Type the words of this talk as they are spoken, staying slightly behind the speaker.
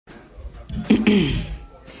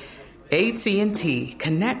AT&T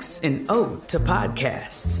connects an ode to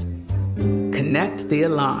podcasts. Connect the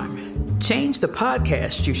alarm. Change the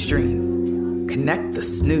podcast you stream. Connect the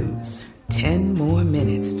snooze. 10 more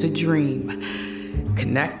minutes to dream.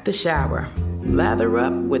 Connect the shower. Lather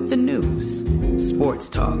up with the news. Sports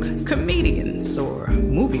talk, comedians, or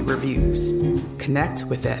movie reviews. Connect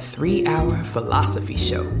with that 3-hour philosophy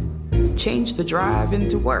show. Change the drive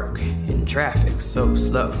into work in traffic so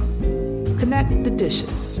slow. Connect the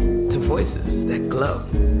dishes to voices that glow.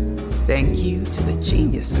 Thank you to the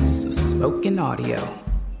geniuses of spoken audio.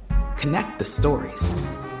 Connect the stories.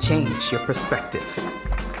 Change your perspective.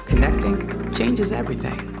 Connecting changes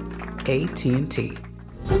everything. AT&T.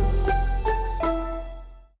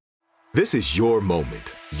 This is your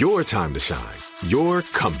moment, your time to shine, your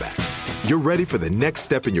comeback. You're ready for the next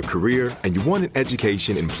step in your career, and you want an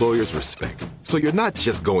education employers respect. So you're not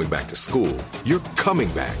just going back to school, you're coming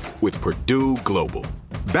back with Purdue Global.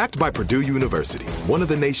 Backed by Purdue University, one of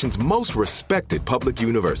the nation's most respected public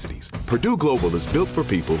universities, Purdue Global is built for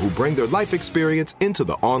people who bring their life experience into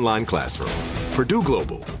the online classroom. Purdue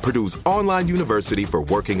Global, Purdue's online university for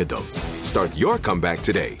working adults. Start your comeback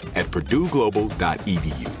today at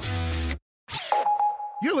purdueglobal.edu.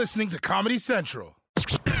 You're listening to Comedy Central.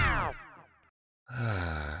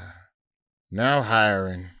 Now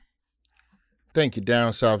hiring. Thank you,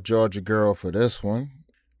 Down South Georgia Girl, for this one.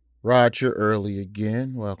 Roger, early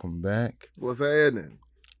again. Welcome back. What's happening?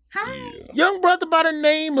 Hi. Yeah. Young brother by the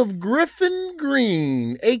name of Griffin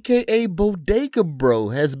Green, a.k.a. Bodega Bro,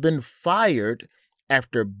 has been fired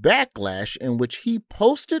after backlash in which he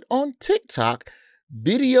posted on TikTok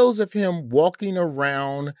videos of him walking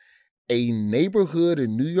around a neighborhood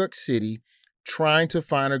in New York City trying to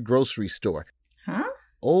find a grocery store. Huh?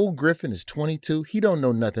 Old Griffin is 22. He don't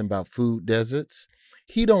know nothing about food deserts.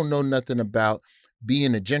 He don't know nothing about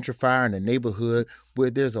being a gentrifier in a neighborhood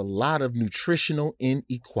where there's a lot of nutritional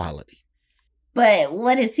inequality. But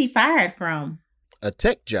what is he fired from? A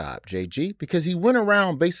tech job, JG, because he went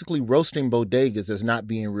around basically roasting bodegas as not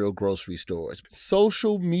being real grocery stores.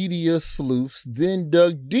 Social media sleuths then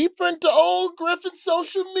dug deep into old Griffin's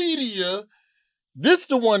social media. This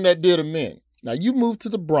the one that did him in. Now, you move to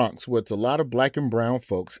the Bronx where it's a lot of black and brown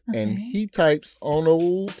folks, and he types on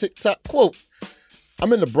old TikTok, quote,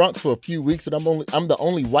 "I'm in the Bronx for a few weeks, and I'm the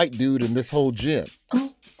only white dude in this whole gym.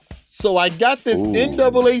 So I got this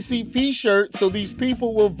NAACP shirt so these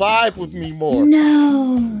people will vibe with me more."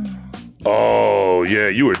 No. Oh, yeah,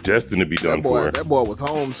 you were destined to be done for. That boy was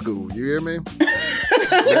homeschooled. You hear me?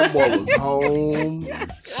 That boy was homeschooled.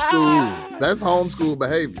 That's homeschool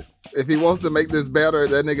behavior. If he wants to make this better,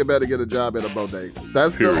 that nigga better get a job at a bodega.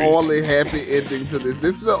 That's the only happy ending to this.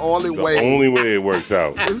 This is the only way. The only way it works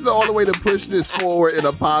out. This is the only way to push this forward in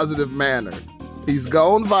a positive manner. He's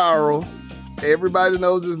gone viral. Everybody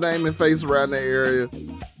knows his name and face around the area.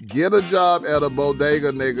 Get a job at a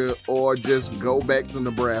bodega, nigga, or just go back to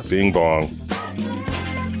Nebraska. Bing bong.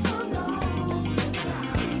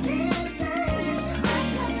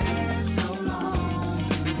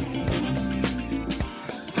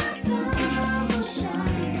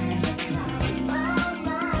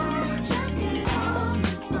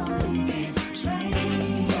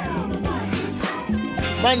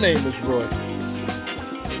 My name is Roy.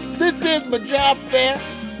 This is my job fair,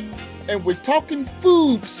 and we're talking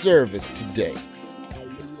food service today.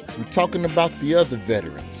 We're talking about the other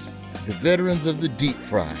veterans, the veterans of the deep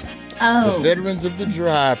fry, the veterans of the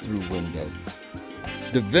drive-through window,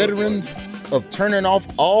 the veterans of turning off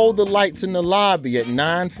all the lights in the lobby at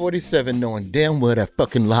 9:47, knowing damn well that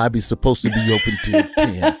fucking lobby's supposed to be open till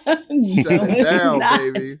 10. Shut it down,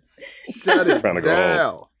 baby. Shut it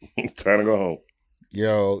down. It's time to go home.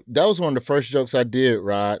 Yo, that was one of the first jokes I did,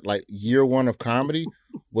 Rod. Like, year one of comedy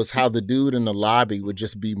was how the dude in the lobby would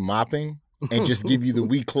just be mopping and just give you the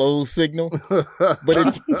 "we close" signal.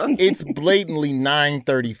 But it's blatantly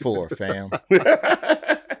 9:34, fam.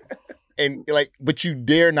 And like, but you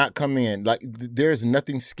dare not come in. Like, there's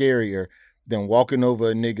nothing scarier than walking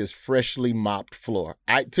over a nigga's freshly mopped floor.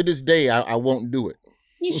 To this day, I won't do it.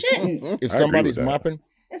 You shouldn't. If somebody's mopping,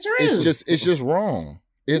 it's rude. It's just wrong.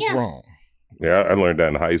 It's wrong. Yeah, I learned that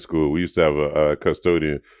in high school. We used to have a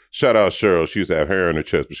custodian. Shout out Cheryl. She used to have hair on her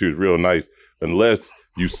chest, but she was real nice. Unless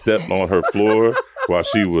you stepped on her floor while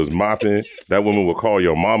she was mopping, that woman would call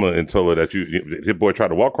your mama and tell her that your boy tried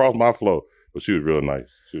to walk across my floor. But she was real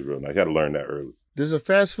nice. You had to learn that early. There's a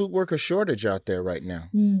fast food worker shortage out there right now.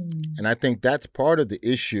 And I think that's part of the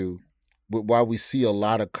issue with why we see a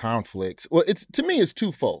lot of conflicts. Well, to me, it's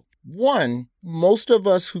twofold. One, most of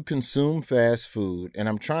us who consume fast food, and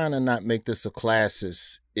I'm trying to not make this a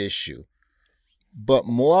classist issue, But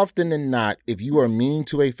more often than not, if you are mean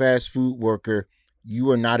to a fast food worker,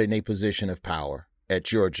 you are not in a position of power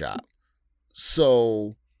at your job.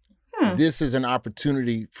 So this is an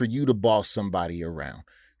opportunity for you to boss somebody around.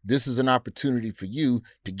 This is an opportunity for you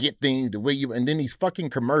to get things the way you, and then these fucking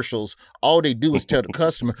commercials, all they do is tell the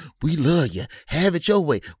customer, we love you, have it your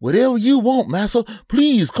way. Whatever you want, massa,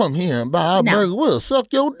 please come here and buy our burger. We'll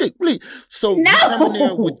suck your dick, please. So you come in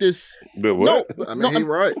there with this. But what? He's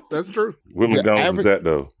right. That's true. What McDonald's is that,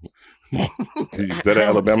 though? Is that an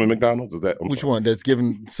Alabama McDonald's? Is that which one? That's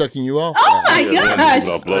sucking you off? Oh my gosh!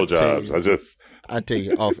 Blowjobs. I tell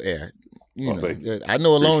you off air. You know, you. I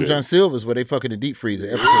know Alone John Silver's where they fucking the deep freezer.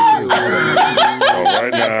 Episode All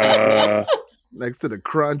right now. Next to the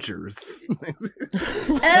Crunchers.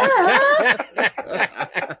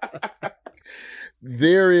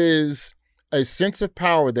 There is a sense of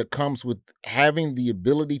power that comes with having the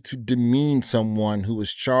ability to demean someone who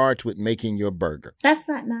is charged with making your burger. That's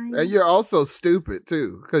not nice. And you're also stupid,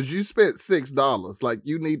 too, because you spent $6. Like,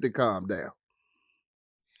 you need to calm down.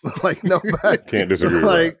 Like, nobody. Can't disagree with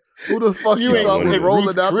like, who the fuck you thought was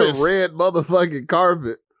rolling out the red motherfucking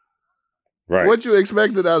carpet? Right. What you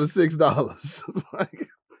expected out of $6? Like,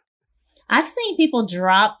 I've seen people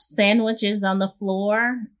drop sandwiches on the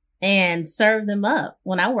floor and serve them up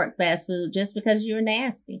when I work fast food just because you're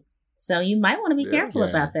nasty. So you might want to be careful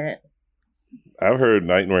about that. I've heard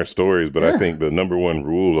nightmare stories, but I think the number one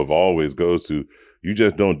rule of always goes to you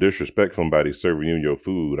just don't disrespect somebody serving you your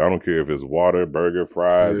food. I don't care if it's water, burger,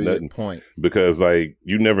 fries, nothing. Point. Because like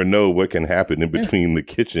you never know what can happen in between the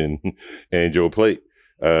kitchen and your plate.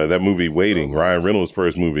 That movie Waiting, Ryan Reynolds'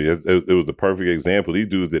 first movie, it was the perfect example. These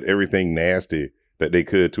dudes did everything nasty that they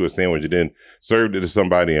could to a sandwich and then served it to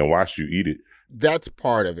somebody and watched you eat it. That's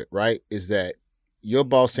part of it, right? Is that your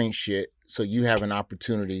boss ain't shit, so you have an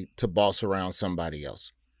opportunity to boss around somebody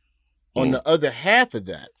else. On the other half of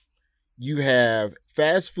that, you have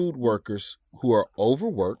fast food workers who are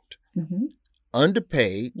overworked,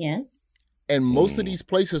 underpaid. Yes. And most of these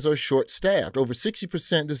places are short-staffed. Over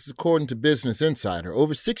 60%, this is according to Business Insider,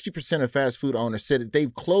 over 60% of fast food owners said that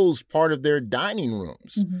they've closed part of their dining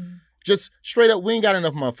rooms. Just straight up, we ain't got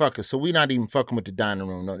enough motherfuckers, so we're not even fucking with the dining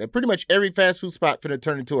room. No, pretty much every fast food spot finna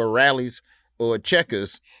turn into a Rally's or a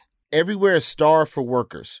Checkers. Everywhere is starved for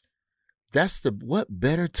workers. That's what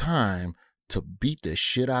better time to beat the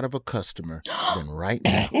shit out of a customer than right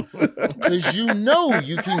now. Because you know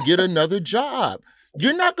you can get another job.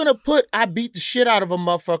 You're not going to put, I beat the shit out of a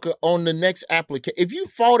motherfucker on the next application. If you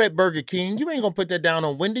fought at Burger King, you ain't going to put that down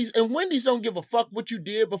on Wendy's. And Wendy's don't give a fuck what you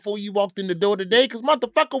did before you walked in the door today because,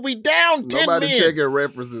 motherfucker, we down 10 Nobody men. checking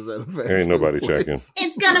references at a fast food Ain't nobody place. checking.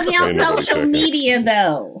 It's going to be on social media,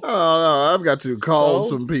 though. Oh, no, I've got to call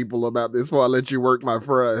some people about this before I let you work my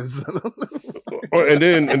fries. And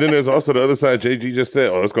then there's also the other side. JG just said,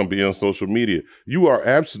 "Oh, it's going to be on social media." You are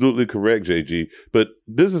absolutely correct, JG. But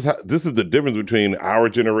this is the difference between our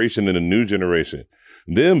generation and the new generation.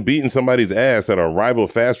 Them beating somebody's ass at a rival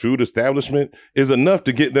fast food establishment is enough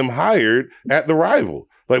to get them hired at the rival.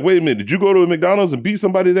 Like, wait a minute, did you go to a McDonald's and beat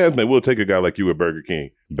somebody's ass? Man, we'll take a guy like you at Burger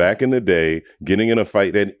King. Back in the day, getting in a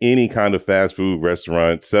fight at any kind of fast food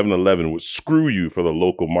restaurant, 7-Eleven would screw you for the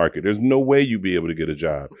local market. There's no way you'd be able to get a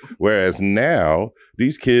job. Whereas now,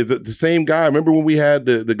 these kids, the same guy, remember when we had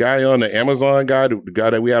the guy on the Amazon guy, the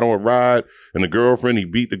guy that we had on a ride, and the girlfriend, he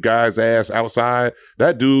beat the guy's ass outside?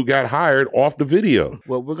 That dude got hired off the video.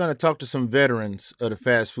 Well, we're going to talk to some veterans of the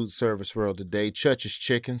fast food service world today. Church's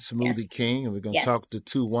Chicken, Smoothie King, and we're going to talk to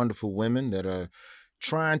two wonderful women that are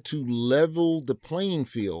trying to level the playing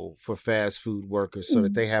field for fast food workers so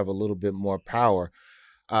that they have a little bit more power.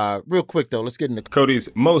 Real quick, though, let's get into Cody's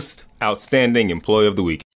most outstanding employee of the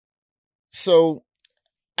week. So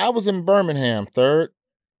I was in Birmingham,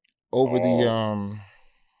 over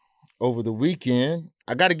the weekend.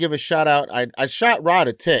 I got to give a shout out. I shot Rod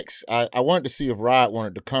a text. I wanted to see if Rod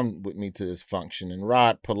wanted to come with me to this function, and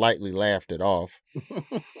Rod politely laughed it off.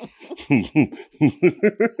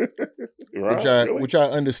 Which I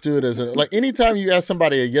understood as like anytime you ask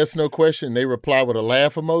somebody a yes no question, they reply with a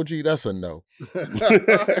laugh emoji. That's a no.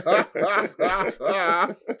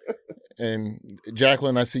 And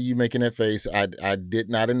Jacqueline, I see you making that face. I did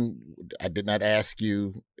not ask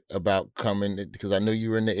you about coming because I know you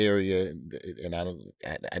were in the area, and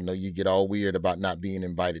I know you get all weird about not being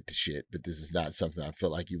invited to shit. But this is not something I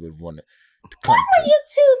feel like you would want to come. What are you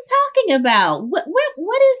two talking about? What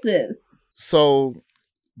is this? So,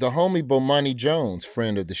 the homie Bomani Jones,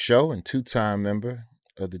 friend of the show and 2-time member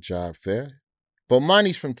of the job fair.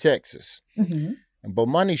 Bomani's from Texas, and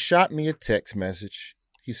Bomani shot me a text message.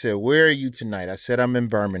 He said, "Where are you tonight?" I said, "I'm in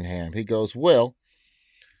Birmingham." He goes, "Well,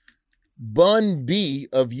 Bun B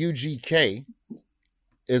of UGK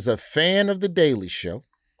is a fan of The Daily Show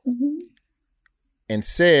and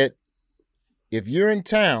said, if you're in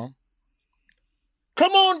town,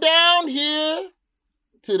 come on down here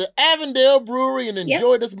to the Avondale Brewery and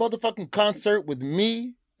enjoy this motherfucking concert with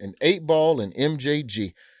me and 8 Ball and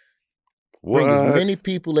MJG. Bring as many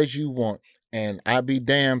people as you want. And I be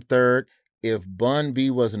damn third, if Bun B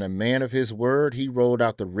wasn't a man of his word, he rolled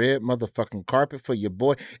out the red motherfucking carpet for your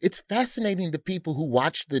boy. It's fascinating the people who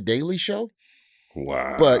watch The Daily Show.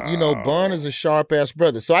 Wow. But, you know, Bun is a sharp-ass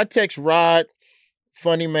brother. So I text Rod,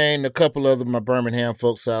 Funny Man, a couple other my Birmingham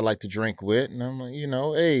folks I like to drink with. And I'm like, you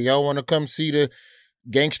know, hey, y'all want to come see the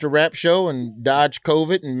gangster rap show and dodge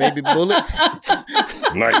COVID and maybe bullets?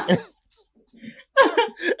 Nice.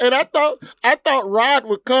 And I thought Rod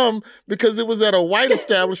would come because it was at a white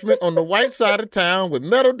establishment on the white side of town with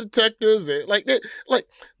metal detectors and like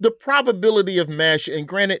the probability of mass. And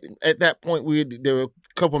granted, at that point there were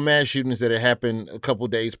a couple mass shootings that had happened a couple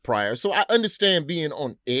days prior, so I understand being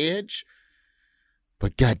on edge.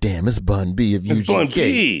 But goddamn, it's Bun B of UGK. Bun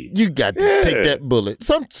B. You got to take that bullet.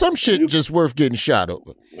 Some shit just worth getting shot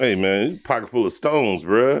over. Hey man, pocket full of stones,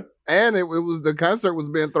 bruh. And it was the concert was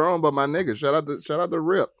being thrown by my nigga. Shout out to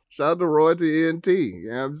Rip. Shout out to Royalty ENT. You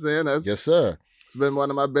know what I'm saying? Yes, sir. It's been one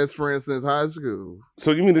of my best friends since high school.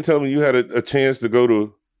 So you mean to tell me you had a chance to go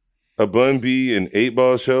to a Bun B and 8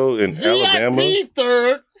 Ball show in Alabama? VIP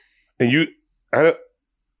third. And I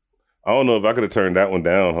don't know if I could have turned that one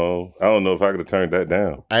down, home. I don't know if I could have turned that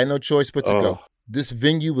down. I had no choice but to go. This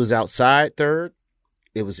venue was outside third.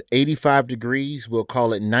 It was 85 degrees. We'll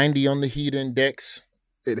call it 90 on the heat index.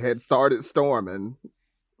 It had started storming.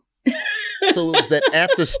 So it was that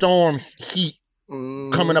after storm heat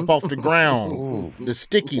coming up off the ground. Ooh. The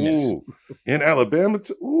stickiness. Ooh. In Alabama,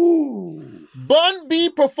 ooh. Bun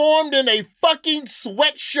B performed in a fucking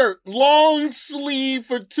sweatshirt, long sleeve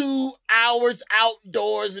for 2 hours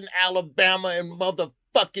outdoors in Alabama in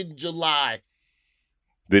motherfucking July.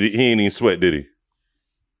 He ain't even sweat, did he?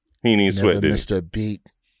 He ain't even sweat, did he? Missed a beat.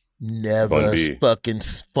 Never fucking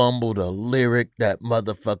fumbled a lyric. That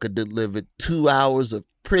motherfucker delivered 2 hours of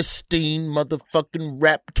pristine motherfucking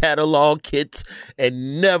rap catalog hits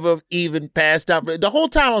and never even passed out. The whole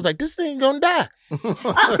time I was like, this thing gonna die.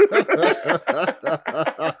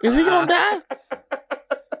 Is he gonna die?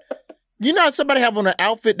 You know how somebody have on an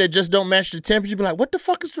outfit that just don't match the temperature? You be like, what the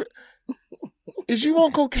fuck is you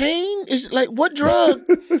on cocaine? Is like, what drug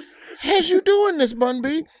has you doing this, Bun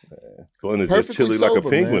B? Bun is just chilly like a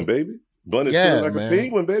penguin, man. Baby. Bun is chilly like man. A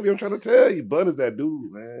penguin, baby. I'm trying to tell you. Bun is that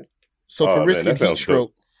dude, man. So for risking heat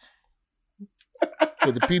stroke,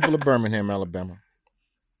 for the people of Birmingham, Alabama.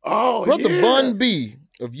 Oh, Brother Bun B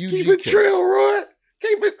of UGK. Keep it trill, Roy.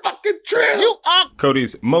 Keep it fucking trill. You are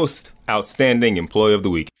Cody's most outstanding employee of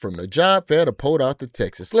the week. From the job fair to Port Arthur,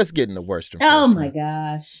 Texas. Let's get in the worst. Oh my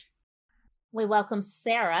gosh. We welcome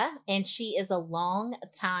Sarah, and she is a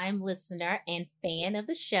long-time listener and fan of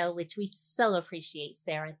the show, which we so appreciate,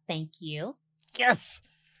 Sarah. Thank you. Yes.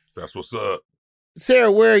 That's what's up.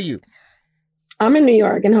 Sarah, where are you? I'm in New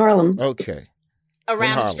York, in Harlem. Okay.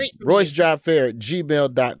 Around the street from Royce Job Fair at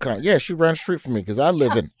gmail.com. Yeah, she ran the street from me because I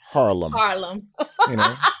live in Harlem. You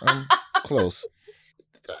know, I'm close.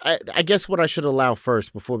 I guess what I should allow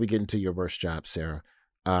first before we get into your worst job, Sarah,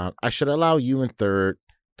 I should allow you and third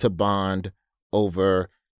to bond over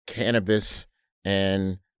cannabis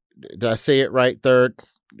and, did I say it right, third?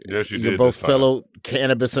 Yes, you You're did. both fellow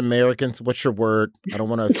cannabis Americans. What's your word? I don't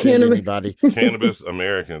want to offend anybody. Cannabis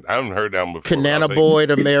Americans. I haven't heard that one before.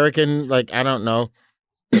 Cananaboid American. Like, I don't know.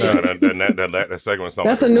 That second one sounds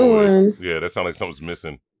That's like a new one. Yeah, that sounds like something's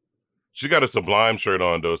missing. She got a Sublime shirt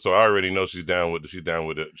on though, so I already know she's down with the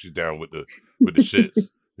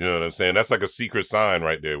shits. You know what I'm saying? That's like a secret sign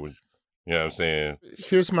right there. You know what I'm saying?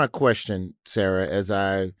 Here's my question, Sarah, as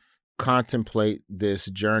I contemplate this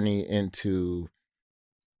journey into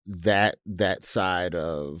that side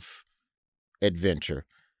of adventure.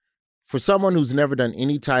 For someone who's never done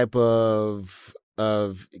any type of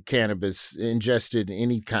cannabis, ingested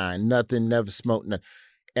any kind, nothing, never smoked, nothing,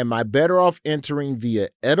 am I better off entering via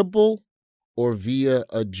edible or via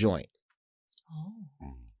a joint?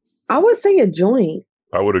 I would say a joint.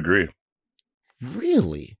 I would agree.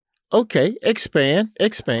 Really? Okay, expand.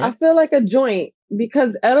 I feel like a joint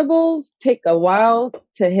because edibles take a while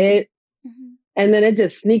to hit. And then it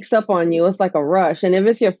just sneaks up on you. It's like a rush. And if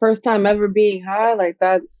it's your first time ever being high, like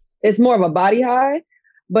it's more of a body high.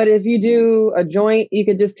 But if you do a joint, you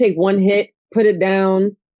could just take one hit, put it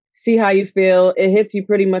down, see how you feel. It hits you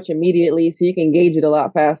pretty much immediately. So you can gauge it a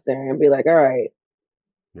lot faster and be like, all right,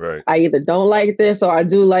 Right. I either don't like this or I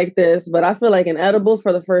do like this, but I feel like an edible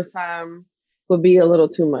for the first time would be a little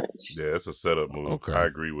too much. Yeah, it's a setup move. Okay. I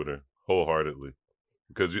agree with her wholeheartedly.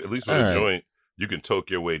 Because at least with All a right. joint, you can toke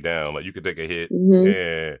your way down. Like you can take a hit Mhm.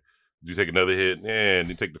 and you take another hit and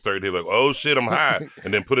you take the third hit like, oh shit, I'm high,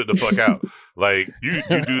 and then put it the fuck out. Like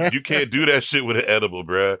you can't do that shit with an edible,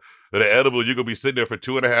 bruh. With an edible, you're gonna be sitting there for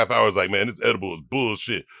 2.5 hours like, man, this edible is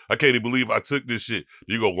bullshit. I can't even believe I took this shit.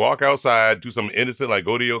 You go walk outside, do something innocent like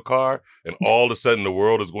go to your car, and all of a sudden the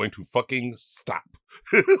world is going to fucking stop.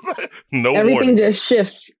 It's like, no Everything warning. just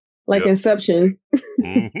shifts like Yep. Inception.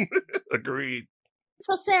 Mhm. Agreed.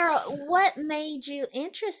 So, Sarah, what made you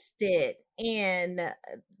interested in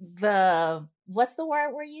what's the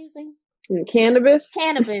word we're using? Cannabis.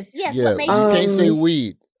 Cannabis. Yes. Yeah, What you made you? can't say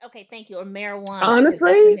weed. Okay, thank you. Or marijuana. 'cause that's the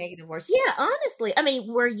Honestly, negative words. Yeah, honestly. I mean,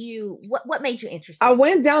 what made you interested? I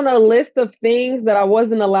went down a list of things that I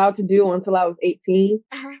wasn't allowed to do until I was 18.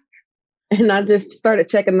 Uh-huh. And I just started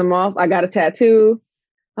checking them off. I got a tattoo.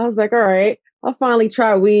 I was like, all right, I'll finally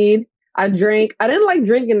try weed. I drank. I didn't like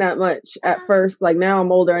drinking that much at first. Like now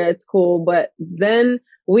I'm older and it's cool. But then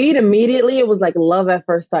weed immediately, it was like love at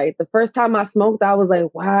first sight. The first time I smoked, I was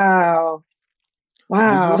like, wow. Were you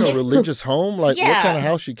Wow. in a religious home? Like, what kind of Yeah.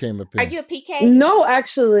 house you came up in? Are you a PK? No,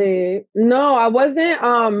 actually. No, I wasn't.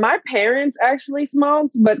 My parents actually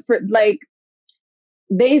smoked, but for like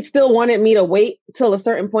they still wanted me to wait till a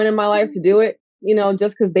certain point in my life to do it, you know,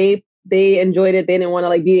 just because they enjoyed it. They didn't want to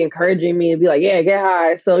like be encouraging me to be like, yeah, get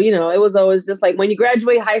high. So, you know, it was always just like when you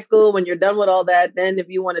graduate high school, when you're done with all that, then if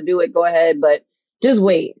you want to do it, go ahead, but just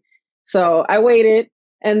wait. So I waited.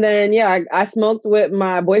 And then, yeah, I smoked with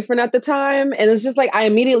my boyfriend at the time. And it's just like, I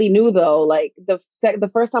immediately knew though, like the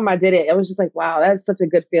first time I did it, it was just like, wow, that's such a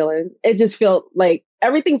good feeling. It just felt like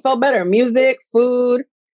everything felt better. Music, food,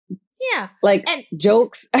 Yeah. like And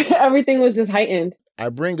jokes, everything was just heightened. I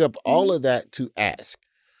bring up all of that to ask,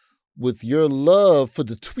 with your love for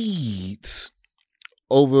the tweeds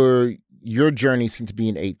over your journey since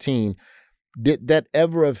being 18, did that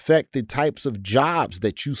ever affect the types of jobs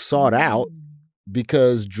that you sought out?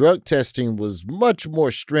 Because drug testing was much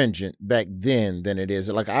more stringent back then than it is.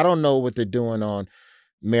 Like, I don't know what they're doing on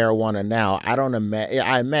marijuana now.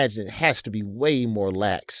 I imagine it has to be way more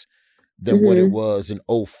lax than what it was in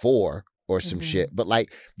 2004 or some shit. But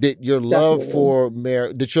like, did your love for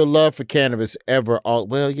cannabis ever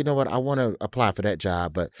well, you know what? I want to apply for that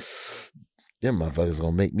job, but them motherfuckers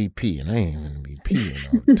gonna make me pee, and I ain't gonna be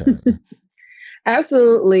peeing all the time.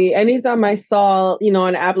 Absolutely. Anytime I saw, you know,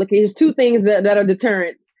 an application, two things that are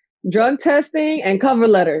deterrents: drug testing and cover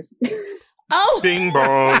letters. oh, Bing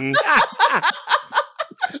bong.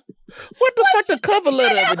 What the fuck the cover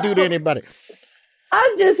letter ever do to anybody?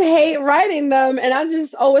 I just hate writing them, and I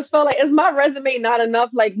just always felt like, is my resume not enough?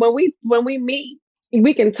 Like when we meet,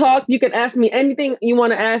 we can talk. You can ask me anything you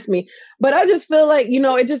want to ask me, but I just feel like, you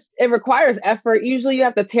know, it requires effort. Usually, you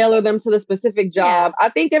have to tailor them to the specific job. I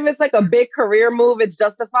think if it's like a big career move, it's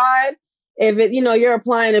justified. If it, you know, you're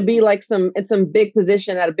applying to be like some big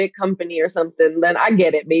position at a big company or something, then I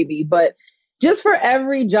get it, maybe. But just for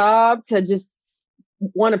every job to just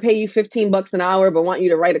want to pay you $15 an hour, but want you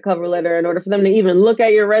to write a cover letter in order for them to even look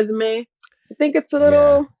at your resume, I think it's a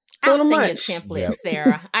little, it's a I'll little send much. you a template,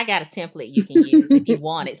 Sarah. I got a template you can use if you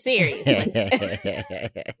want it. Seriously.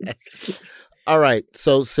 All right.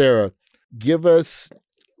 So, Sarah, give us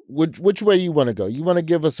which way you want to go. You want to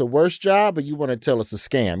give us a worse job, or you want to tell us a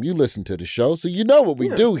scam? You listen to the show, so you know what we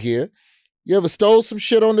do here. You ever stole some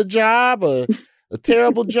shit on the job, or a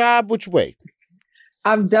terrible job? Which way?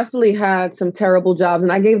 I've definitely had some terrible jobs,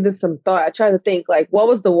 and I gave this some thought. I tried to think, like, what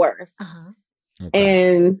was the worst?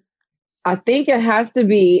 And I think it has to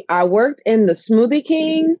be, I worked in the Smoothie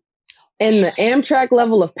King and the Amtrak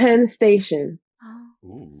level of Penn Station.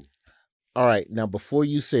 Ooh. All right. Now, before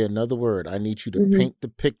you say another word, I need you to paint the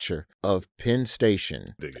picture of Penn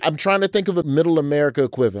Station. I'm trying to think of a middle America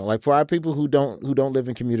equivalent. Like, for our people who don't live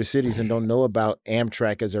in commuter cities and don't know about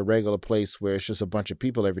Amtrak as a regular place where it's just a bunch of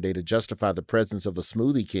people every day, to justify the presence of a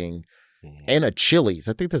Smoothie King and a Chili's.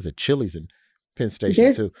 I think there's a Chili's in Penn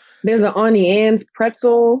Station too. There's an Auntie Anne's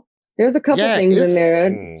pretzel. There's a couple things in there.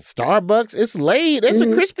 Starbucks. It's laid. There's a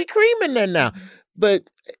Krispy Kreme in there now. But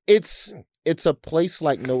it's a place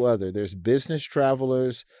like no other. There's business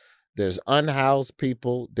travelers, there's unhoused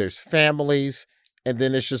people, there's families, and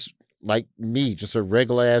then it's just like me, just a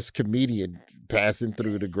regular ass comedian passing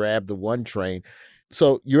through to grab the one train.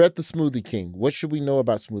 So you're at the Smoothie King. What should we know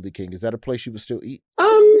about Smoothie King? Is that a place you would still eat?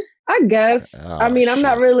 I guess. I mean, I'm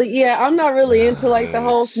not really into like the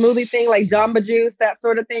whole smoothie thing, like Jamba Juice, that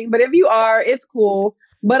sort of thing. But if you are, it's cool.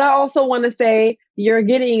 But I also want to say you're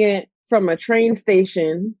getting it from a train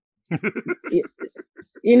station.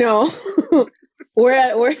 You know,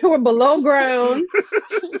 we're below ground.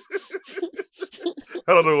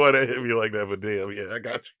 I don't know why that hit me like that, but damn, yeah, I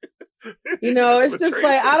got you. You know, it's just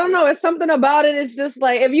like, I don't know, it's something about it. It's just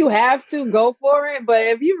like, if you have to, go for it. But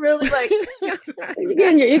if you really like,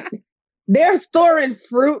 again, they're storing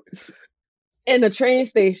fruits in a train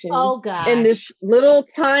station. Oh gosh. In this little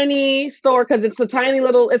tiny store, because it's a tiny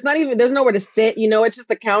little, it's not even, there's nowhere to sit, you know, it's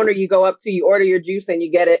just a counter you go up to, you order your juice and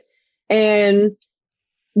you get it. And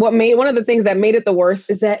one of the things that made it the worst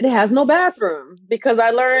is that it has no bathroom, because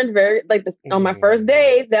I learned on my first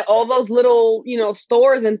day that all those little, you know,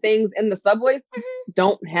 stores and things in the subways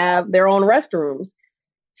don't have their own restrooms.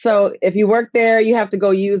 So if you work there, you have to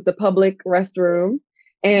go use the public restroom.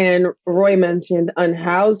 And Roy mentioned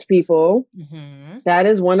unhoused people. Mm-hmm. That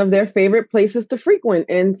is one of their favorite places to frequent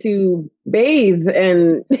and to bathe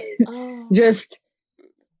and just,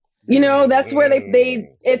 you know, that's where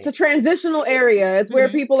it's a transitional area. It's where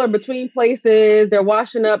people are between places. They're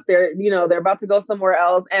washing up. They're about to go somewhere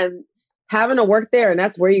else, and having to work there. And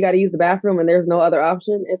that's where you got to use the bathroom, and there's no other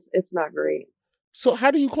option. It's not great. So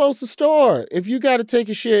how do you close the store? If you got to take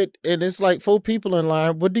a shit and it's like 4 people in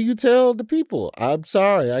line, what do you tell the people? I'm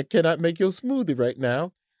sorry, I cannot make your smoothie right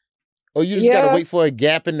now. Or you just got to wait for a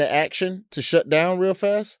gap in the action to shut down real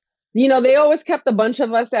fast? You know, they always kept a bunch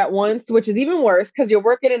of us at once, which is even worse because you're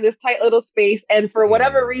working in this tight little space. And for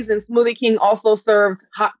whatever reason, Smoothie King also served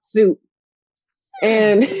hot soup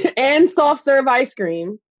and soft serve ice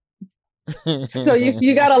cream. So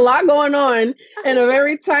you got a lot going on in a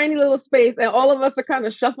very tiny little space, and all of us are kind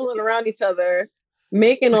of shuffling around each other,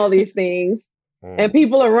 making all these things, and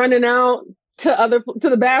people are running out to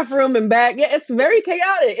the bathroom and back. Yeah, it's very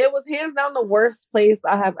chaotic. It was hands down the worst place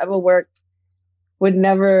I have ever worked. Would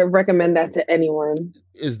never recommend that to anyone.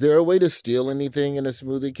 Is there a way to steal anything in a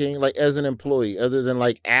Smoothie King, like as an employee, other than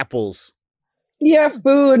like apples? Yeah,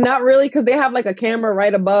 food, not really, because they have like a camera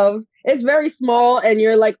right above. It's very small, and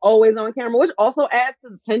you're like always on camera, which also adds to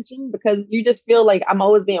the tension because you just feel like I'm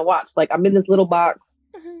always being watched. Like I'm in this little box,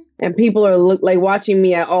 and people are like watching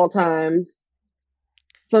me at all times.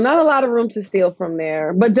 So not a lot of room to steal from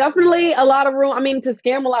there, but definitely a lot of room. I mean, to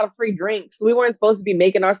scam a lot of free drinks. We weren't supposed to be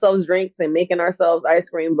making ourselves drinks and making ourselves ice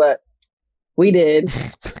cream, but we did.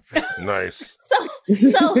 Nice.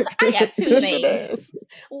 So I got 2 things.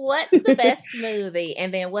 What's the best smoothie?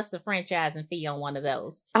 And then what's the franchising fee on one of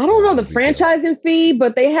those? I don't know the franchising fee,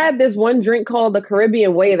 but they had this one drink called the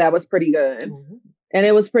Caribbean Way that was pretty good. And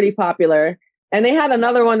it was pretty popular. And they had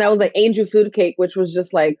another one that was like Angel Food Cake, which was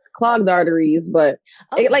just like clogged arteries, but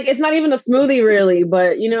it's not even a smoothie really,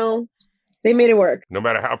 but you know, they made it work. No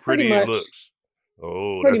matter how pretty it looks.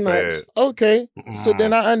 Oh, pretty that's bad. Okay, so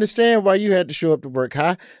then I understand why you had to show up to work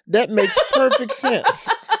high. That makes perfect sense.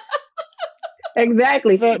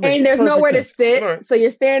 Exactly. And there's nowhere to sit. So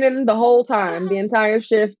you're standing the whole time, the entire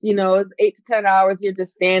shift, you know, it's 8 to 10 hours. You're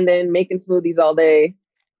just standing, making smoothies all day.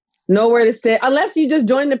 Nowhere to sit. Unless you just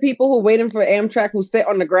join the people who waiting for Amtrak who sit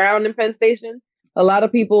on the ground in Penn Station. A lot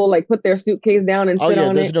of people like put their suitcase down and sit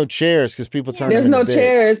on it. There's no chairs because people turn. There's no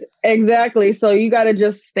chairs. Exactly. So you got to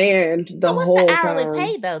just stand the whole time. So what's the hourly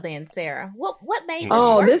pay though then, Sarah? What made this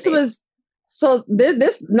worth this it? was... So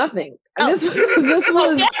this nothing. This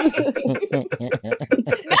was nothing.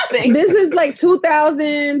 This is like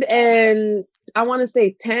 2000 and I want to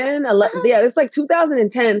say 10, 11. Yeah, it's like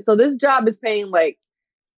 2010. So this job is paying like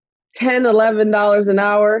 $10, $11 an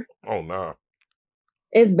hour. Oh no.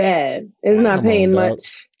 It's bad. It's not paying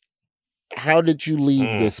much. How did you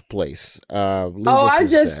leave this place? I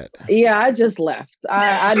just left.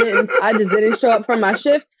 I just didn't show up for my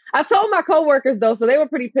shift. I told my coworkers though, so they were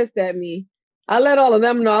pretty pissed at me. I let all of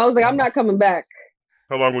them know. I was like, I'm not coming back.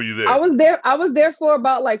 How long were you there? I was there for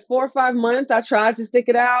about like 4 or 5 months. I tried to stick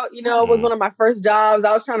it out. You know, it was one of my first jobs.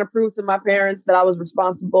 I was trying to prove to my parents that I was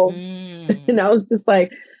responsible. And I was just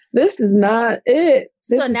like, this is not it.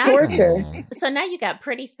 This is torture. So now you got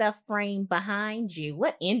Pretty Stuff framed behind you.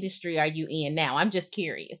 What industry are you in now? I'm just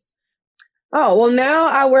curious. Oh, well, now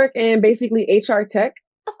I work in basically HR tech.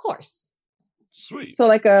 Of course. Sweet. So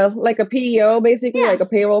like a PEO, basically, like a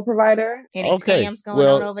payroll provider. Any scams going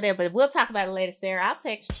on over there, but we'll talk about it later, Sarah. I'll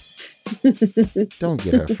text you. Don't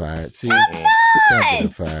get her fired. See, don't get her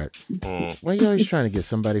fired. Why are you always trying to get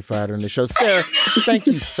somebody fired on the show? Sarah, thank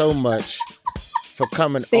you so much for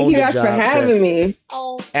coming on the job. Thank you guys for having me.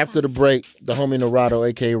 After the break, the homie Narado,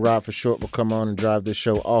 a.k.a. Rob for short, will come on and drive this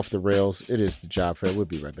show off the rails. It is the Job Fair. We'll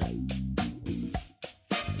be right back.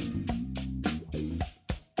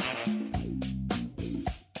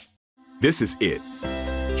 This is it.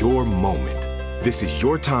 Your moment. This is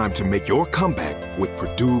your time to make your comeback with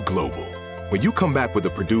Purdue Global. When you come back with a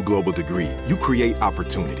Purdue Global degree, you create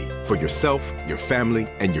opportunity for yourself, your family,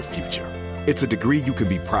 and your future. It's a degree you can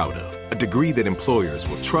be proud of, a degree that employers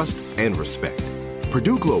will trust and respect.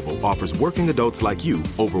 Purdue Global offers working adults like you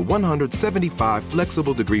over 175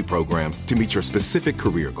 flexible degree programs to meet your specific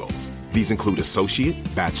career goals. These include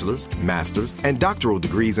associate, bachelor's, master's, and doctoral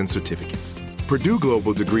degrees and certificates. Purdue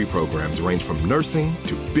Global degree programs range from nursing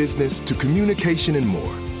to business to communication and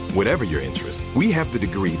more. Whatever your interest, we have the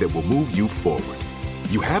degree that will move you forward.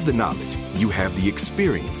 You have the knowledge, you have the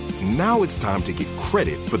experience. Now it's time to get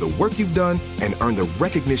credit for the work you've done and earn the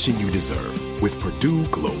recognition you deserve with Purdue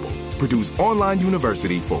Global, Purdue's online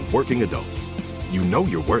university for working adults. You know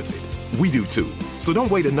you're worth it. We do too. So don't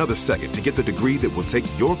wait another second to get the degree that will take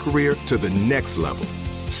your career to the next level.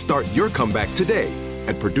 Start your comeback today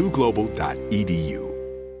at purdueglobal.edu.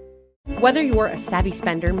 Whether you're a savvy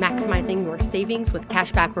spender maximizing your savings with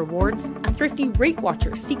cashback rewards, a thrifty rate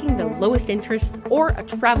watcher seeking the lowest interest, or a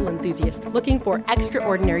travel enthusiast looking for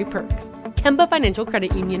extraordinary perks, Kemba Financial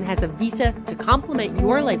Credit Union has a visa to complement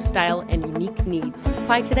your lifestyle and unique needs.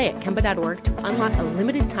 Apply today at Kemba.org to unlock a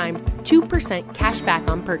limited-time 2% cash back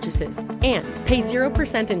on purchases and pay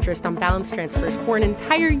 0% interest on balance transfers for an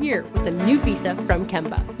entire year with a new visa from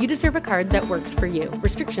Kemba. You deserve a card that works for you.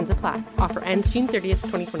 Restrictions apply. Offer ends June 30th,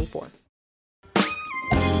 2024.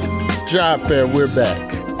 Job fair, we're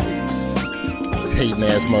back. These hating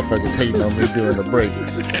ass motherfuckers hating on me during the break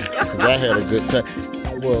because I had a good time.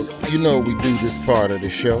 Well, you know we do this part of the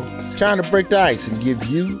show. It's time to break the ice and give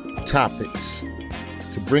you topics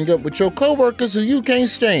to bring up with your coworkers who you can't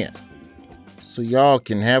stand, so y'all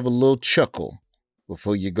can have a little chuckle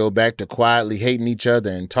before you go back to quietly hating each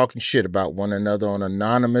other and talking shit about one another on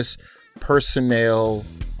anonymous personnel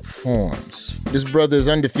forums. This brother is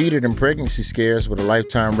undefeated in pregnancy scares with a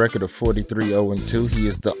lifetime record of 43-0-2. He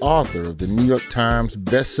is the author of the New York Times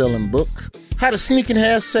best-selling book, How to Sneak and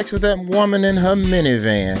Have Sex with That Woman in Her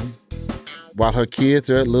Minivan While Her Kids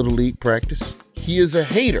Are at Little League Practice. He is a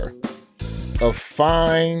hater of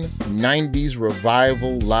fine 90s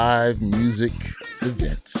revival live music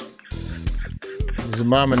events. His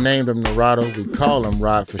mama named him Narado. We call him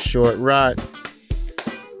Rod for short. Rod,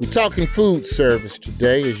 we're talking food service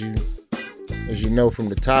today, as you know from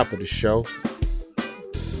the top of the show.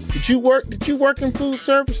 Did you work in food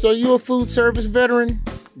service? Are you a food service veteran?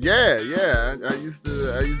 Yeah. I used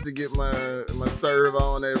to get my serve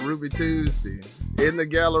on at Ruby Tuesday in the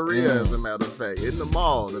Galleria, as a matter of fact, in the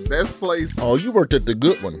mall. The best place. Oh, you worked at the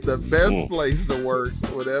good one. The best place to work,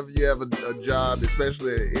 whenever you have a job,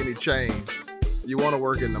 especially at any chain, you want to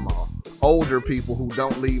work in the mall. Older people who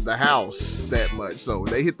don't leave the house that much, so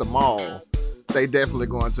they hit the mall, they definitely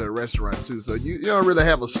go into a restaurant too. So you don't really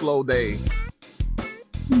have a slow day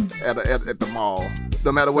at the mall.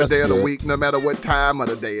 No matter what day of the week, no matter what time of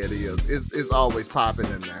the day it is, it's always popping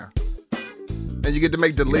in there. And you get to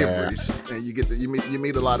make deliveries, and you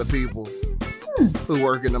meet a lot of people who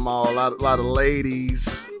work in the mall. A lot of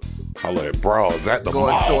ladies. Holla at broads at the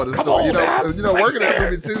going mall. Store to store. You know, working at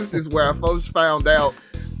Ruby Tuesdays where our folks found out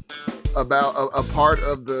about a part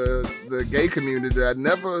of the gay community that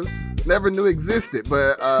I never knew existed.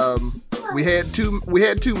 But we had two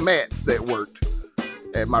Matts that worked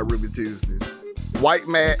at my Ruby Tuesdays. White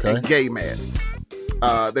Matt and gay Matt.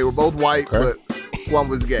 They were both white, but one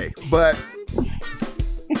was gay. But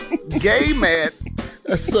gay Matt.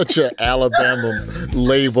 That's such an Alabama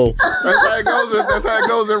label. That's how it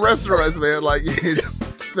goes in restaurants, man. Like,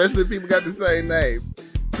 especially if people got the same name.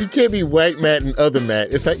 You can't be white Matt and other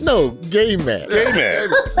Matt. It's like, no, gay Matt. Gay Matt.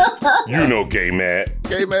 You know gay Matt.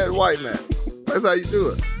 Gay Matt and white Matt. That's how you do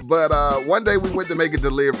it. But one day we went to make a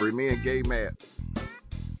delivery, me and gay Matt.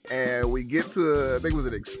 And we get to, I think it was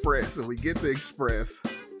an Express. And we get to Express.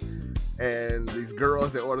 And these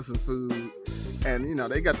girls, they order some food. And,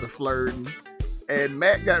 they got the flirting. And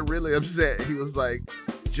Matt got really upset. He was like,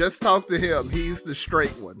 just talk to him. He's the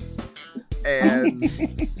straight one. And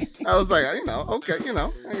I was like, okay,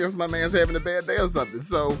 I guess my man's having a bad day or something.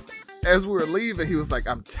 So as we were leaving, he was like,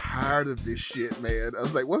 I'm tired of this shit, man. I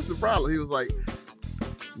was like, what's the problem? He was like,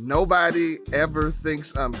 nobody ever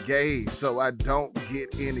thinks I'm gay, so I don't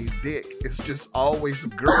get any dick. It's just always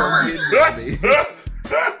girls getting at me.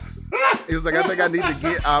 He was like, I think I need to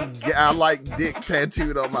get I like dick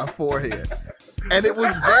tattooed on my forehead. And it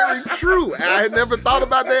was very true. I had never thought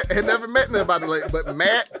about that. Had never met anybody like. But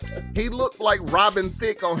Matt, he looked like Robin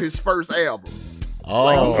Thicke on his first album.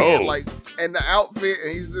 Oh, he had and the outfit,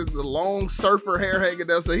 and he's just the long surfer hair hanging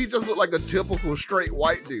down. So he just looked like a typical straight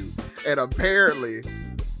white dude. And apparently,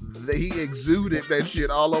 he exuded that shit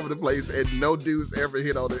all over the place, and no dudes ever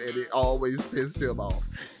hit on it, and it always pissed him off.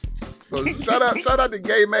 So shout out to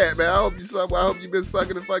Gay Matt, man. I hope you've been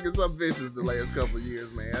sucking and fucking something vicious the last couple of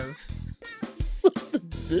years, man. Something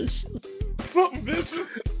vicious. Something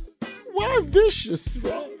vicious. Why vicious?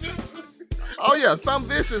 Something vicious. Oh yeah, something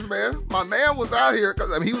vicious, man. My man was out here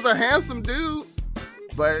because he was a handsome dude,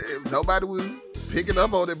 but nobody was picking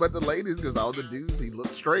up on it but the ladies, because all the dudes, he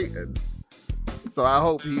looked straight. And so I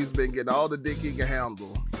hope he's been getting all the dick he can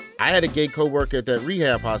handle. I had a gay coworker at that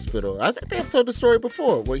rehab hospital. I think I've told the story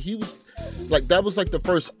before, where he was like, that was like the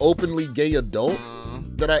first openly gay adult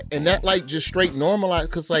that just straight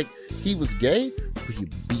normalized, because like he was gay, but he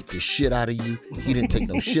beat the shit out of you. He didn't take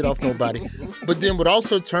no shit off nobody, but then would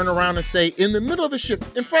also turn around and say in the middle of a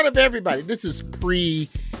shift, in front of everybody, this is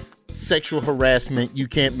pre-sexual harassment. You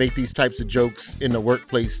can't make these types of jokes in the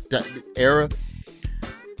workplace era.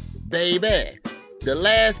 Baby, the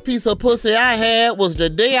last piece of pussy I had was the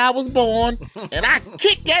day I was born, and I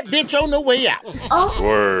kicked that bitch on the way out.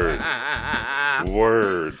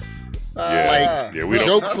 Word. Yeah. We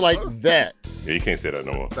jokes like that. Yeah, you can't say that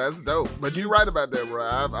no more. That's dope. But you're right about that, bro.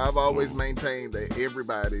 I've always maintained that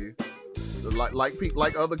everybody,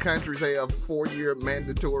 like other countries have 4-year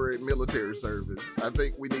mandatory military service. I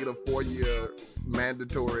think we need a 4-year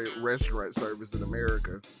mandatory restaurant service in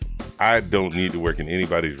America. I don't need to work in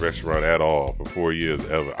anybody's restaurant at all for 4 years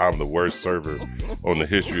ever. I'm the worst server on the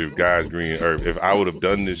history of God's green earth. If I would have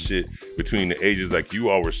done this shit between the ages like you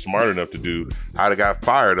all were smart enough to do, I'd have got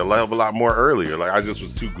fired a lot more earlier. Like, I just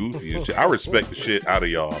was too goofy and shit. I respect the shit out of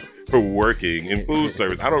y'all for working in food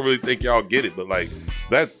service. I don't really think y'all get it, but like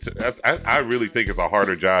I really think it's a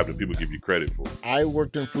harder job than people give you credit for. I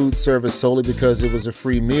worked in food service solely because it was a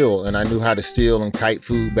free meal and I knew how to steal and kite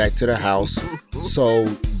food back to the house. So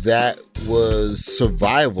that was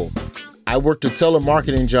survival. I worked a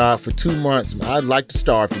telemarketing job for 2 months. I'd like to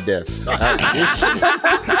starve to death.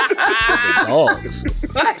 Dogs.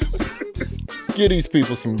 Give these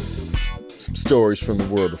people some stories from the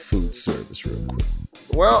world of food service real quick.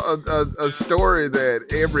 Well, a story that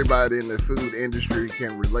everybody in the food industry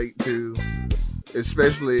can relate to,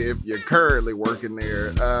 especially if you're currently working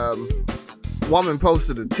there. Woman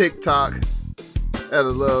posted a TikTok at a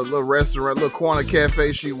little restaurant, little corner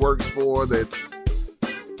cafe she works for that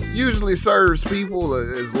usually serves people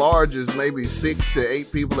as large as maybe 6 to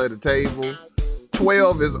 8 people at a table.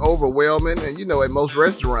 12 is overwhelming, and you know, at most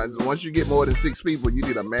restaurants, once you get more than 6 people, you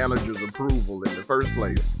need a manager's approval in the first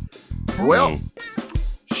place. Well,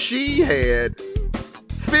 she had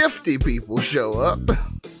 50 people show up.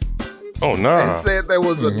 Oh, no. And said there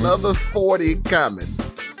was another 40 coming.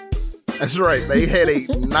 That's right. They had a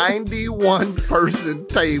 91-person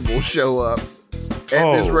table show up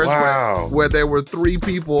at this restaurant where there were 3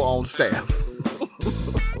 people on staff.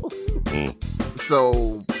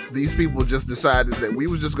 So these people just decided that we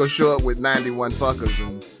was just going to show up with 91 fuckers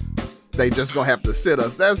and they just gonna have to sit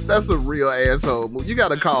us. That's a real asshole move. You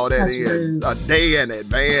gotta call that in a day in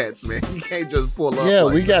advance, man. You can't just pull up. Yeah,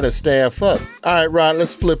 we gotta staff up. All right, Rod,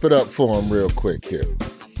 let's flip it up for him real quick here.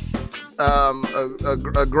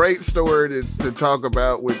 A great story to talk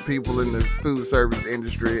about with people in the food service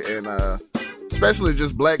industry and especially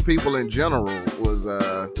just black people in general was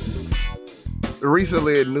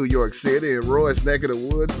recently in New York City, in Roy's neck of the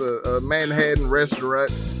woods, a Manhattan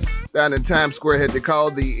restaurant down in Times Square had to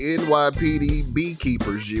call the NYPD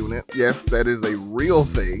Beekeepers Unit. Yes, that is a real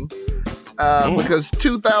thing. Because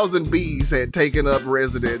 2,000 bees had taken up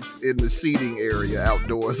residence in the seating area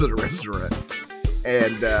outdoors of the restaurant.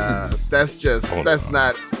 And that's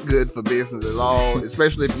not good for business at all,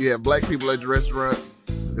 especially if you have black people at the restaurant,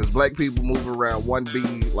 because black people move around one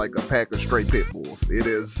bee like a pack of stray pit bulls. It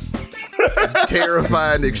is a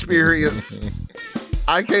terrifying experience.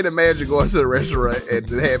 I can't imagine going to the restaurant and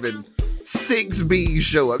having 6 bees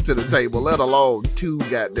show up to the table, let alone 2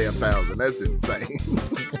 goddamn thousand. That's insane.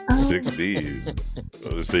 6 bees.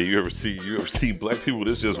 So you ever see black people?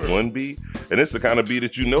 There's just 1 bee, and it's the kind of bee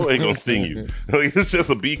that you know ain't gonna sting you. Like, it's just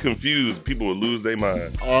a bee confused. People will lose their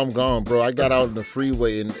mind. Oh, I'm gone, bro. I got out on the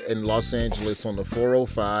freeway in Los Angeles on the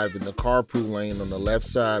 405 in the carpool lane on the left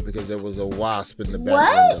side because there was a wasp in the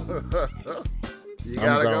back window. You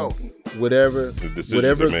gotta go. Whatever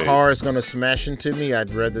car is gonna smash into me,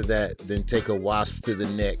 I'd rather that than take a wasp to the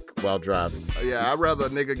neck while driving. Yeah, I'd rather a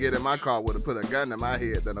nigga get in my car with put a gun in my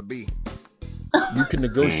head than a bee. You can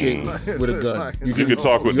negotiate with a gun. You can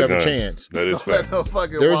talk with the gun. You have a chance. That is fact.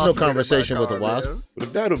 There is no conversation with a wasp. Man. But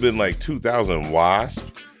if that would have been like 2,000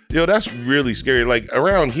 wasps, yo, that's really scary. Like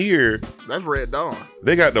around here, that's Red Dawn.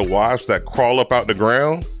 They got the wasps that crawl up out the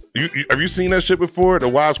ground. Have you seen that shit before? The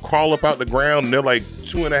wasps crawl up out the ground and they're like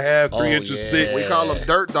 2.5, 3 inches thick. We call them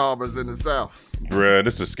dirt daubers in the South. Bruh,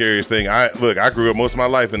 this is the scariest thing. I grew up most of my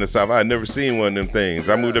life in the South. I had never seen one of them things.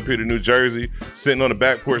 I moved up here to New Jersey, sitting on the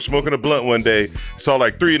back porch, smoking a blunt one day, saw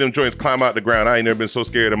like 3 of them joints climb out the ground. I ain't never been so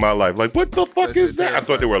scared in my life. Like, what the fuck is that? I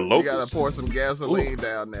thought they were locusts. You gotta pour some gasoline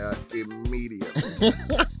down there immediately.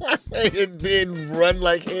 And then run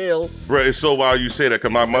like hell. Bruh, it's so wild you say that,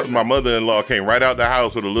 because my mother-in-law came right out the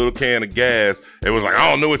house with a little can of gas and was like, I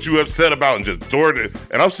don't know what you upset about, and just tore it.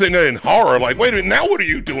 And I'm sitting there in horror like, wait a minute, now what are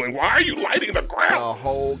you doing? Why are you lighting the ground? A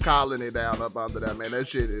whole colony down up under that, man. That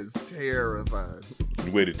shit is terrifying.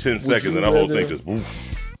 You waited 10 seconds and the whole thing just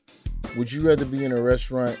woof. Would you rather be in a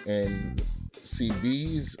restaurant and see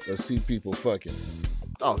bees or see people fucking?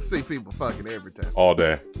 Oh, see people fucking every time. All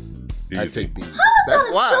day. I take bees. How is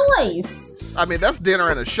that a choice? I mean, that's dinner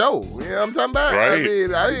and a show. You know what I'm talking about? Right. I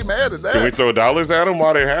mean, I ain't mad at that. Can we throw dollars at them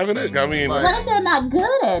while they're having it? I mean, What if they're not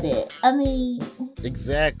good at it? I mean,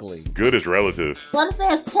 exactly. Good is relative. What if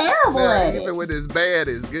they're terrible at it? Even when it's bad,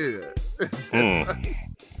 it's good.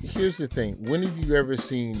 Here's the thing. When have you ever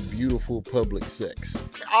seen beautiful public sex?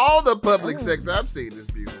 All the public sex I've seen is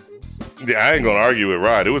beautiful. Yeah, I ain't gonna argue with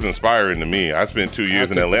Rod. It was inspiring to me. I spent 2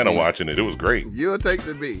 years in Atlanta the watching it. It was great. You'll take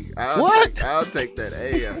the B. What? I'll take that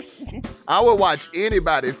ass. I would watch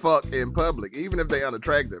anybody fuck in public, even if they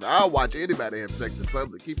unattractive. I'll watch anybody have sex in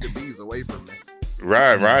public. Keep the bees away from me.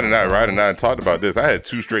 Rod and I talked about this. I had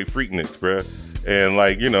 2 straight Freakniks, bruh. And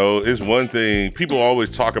like, you know, it's one thing. People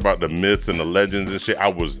always talk about the myths and the legends and shit. I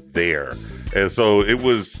was there. And so it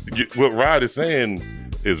was, what Rod is saying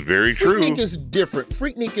is very true. Freaknik is different.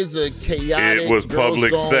 Freaknik is a chaotic, it was girls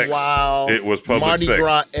public gone sex. wild, It was public Mardi sex.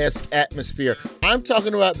 Gras-esque atmosphere. I'm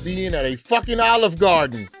talking about being at a fucking Olive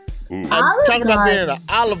Garden. Ooh. I'm talking about being at an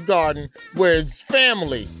Olive Garden where it's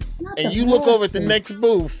family. And you look over at the next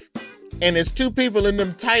booth and there's 2 people in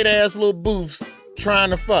them tight-ass little booths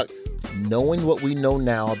trying to fuck. Knowing what we know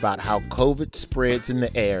now about how COVID spreads in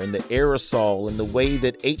the air and the aerosol and the way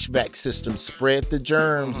that HVAC systems spread the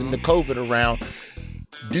germs and the COVID around,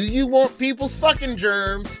 do you want people's fucking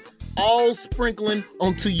germs all sprinkling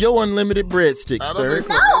onto your unlimited breadsticks, I don't think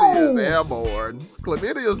chlamydia is airborne.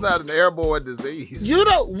 Chlamydia is not an airborne disease.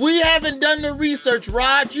 We haven't done the research,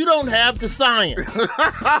 Rod. You don't have the science.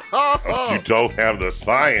 You don't have the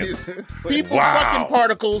science. People's fucking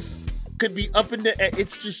particles could be up in the air.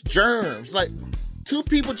 It's just germs. Like, 2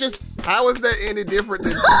 people just... How is that any different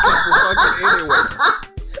than 2 people fucking anyway?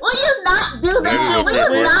 Will you not do that? Will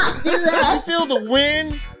you not do that? You feel the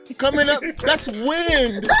wind coming up? That's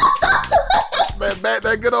wind.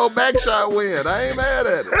 That good old backshot wind. I ain't mad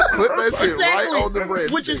at it. Put that shit right on the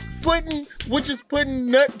bread. Which is putting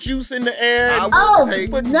nut juice in the air. I will take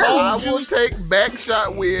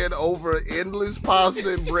backshot wind over endless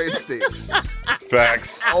pasta and breadsticks.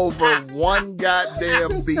 Facts. Over one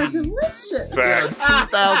goddamn beef. So delicious. Facts. In a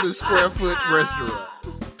 2,000 square foot restaurant.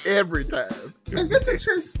 Every time. Is this a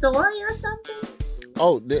true story or something?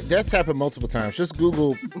 Oh, that's happened multiple times. Just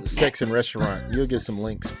Google sex in restaurant. You'll get some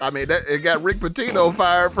links. I mean, it got Rick Pitino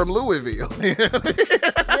fired from Louisville.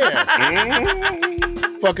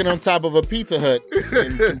 Fucking on top of a Pizza Hut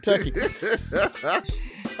in Kentucky.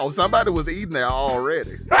 Oh, somebody was eating there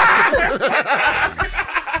already.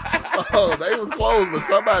 Oh, they was closed, but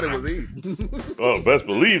somebody was eating. Oh, best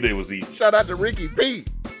believe they was eating. Shout out to Ricky P.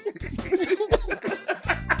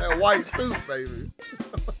 That white suit, baby.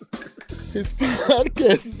 His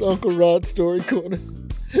podcast is Uncle Rod's Story Corner.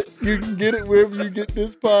 You can get it wherever you get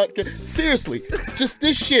this podcast. Seriously, just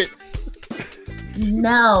this shit.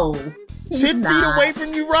 No. 10 feet away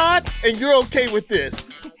from you, Rod, and you're okay with this.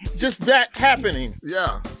 Just that happening.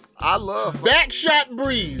 Yeah, I love Backshot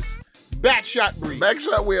breeze. Backshot breeze.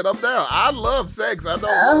 Backshot wind, I'm down. I love sex. I don't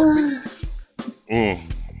love beats.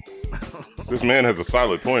 This man has a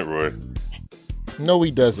solid point, Roy. No,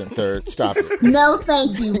 he doesn't, Third. Stop it. No,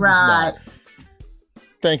 thank you, Rod.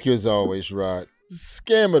 Thank you as always, Rod.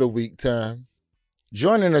 Scam of the week time.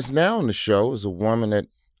 Joining us now on the show is a woman that,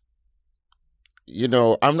 you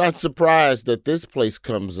know, I'm not surprised that this place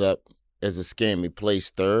comes up as a scammy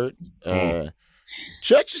place, Third.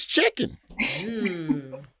 Church's Chicken.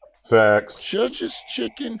 Facts. Church's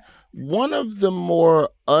Chicken, one of the more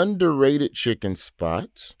underrated chicken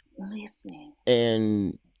spots. Listen.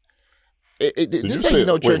 And Did you this say, ain't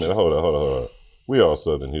no wait a church. minute, hold on. We all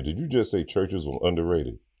Southern here. Did you just say churches were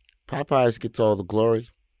underrated? Popeyes gets all the glory.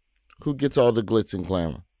 Who gets all the glitz and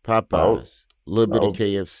glamour? Popeyes. A little bit of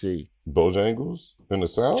KFC. Bojangles in the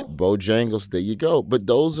South? Bojangles, there you go. But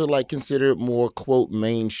those are like considered more, quote,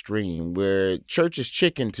 mainstream, where Church's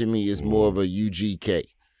Chicken to me is more of a UGK.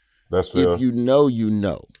 That's fair. If you know, you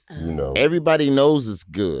know. You know. Everybody knows it's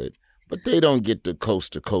good, but they don't get the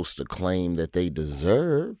coast-to-coast acclaim that they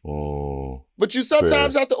deserve. But you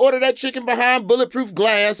sometimes have to order that chicken behind bulletproof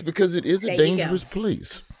glass because it is a dangerous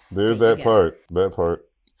place. There's that part. That part.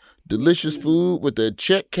 Delicious food with a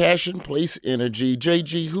check cashing place energy.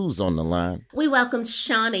 JG, who's on the line? We welcome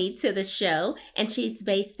Shawnee to the show, and she's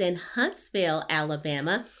based in Huntsville,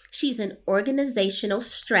 Alabama. She's an organizational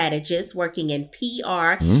strategist working in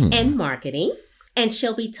PR and marketing. And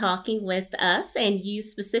she'll be talking with us and you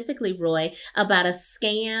specifically, Roy, about a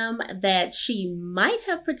scam that she might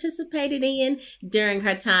have participated in during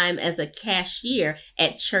her time as a cashier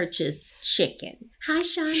at Church's Chicken. Hi,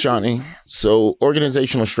 Shawnee. Shawnee, so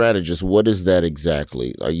organizational strategist, what is that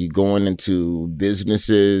exactly? Are you going into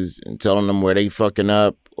businesses and telling them where they fucking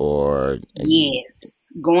up, or? Yes,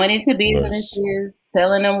 going into businesses,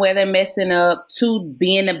 telling them where they're messing up, to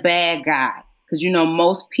being a bad guy. Because,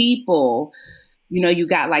 most people... you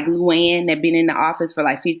got like Luann that been in the office for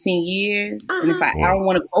like 15 years. And it's like, I don't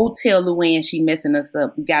want to go tell Luann she messing us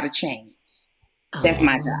up. We got to change. That's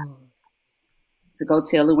my job. To go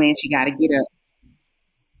tell Luann she got to get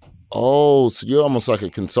up. Oh, so you're almost like a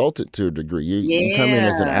consultant to a degree. You come in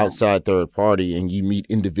as an outside third party and you meet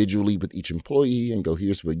individually with each employee and go,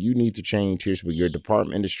 here's what you need to change. Here's what your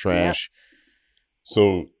department is trash.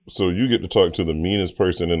 Yep. So you get to talk to the meanest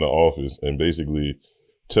person in the office and basically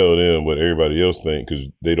tell them what everybody else think because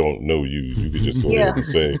they don't know you. You could just go ahead and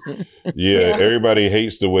say, everybody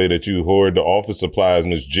hates the way that you hoard the office supplies,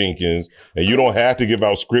 Miss Jenkins, and you don't have to give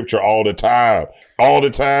out scripture all the time. All the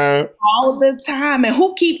time. And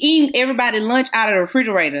who keep eating everybody lunch out of the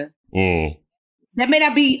refrigerator? That may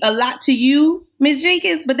not be a lot to you, Miss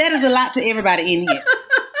Jenkins, but that is a lot to everybody in here.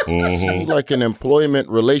 Seems like an employment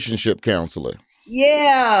relationship counselor.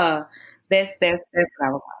 Yeah. That's what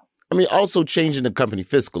I was. I mean, also changing the company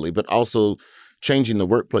fiscally, but also changing the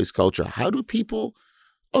workplace culture. How do people?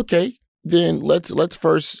 Okay, then let's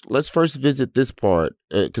first visit this part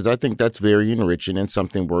because I think that's very enriching and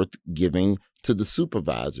something worth giving to the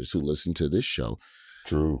supervisors who listen to this show.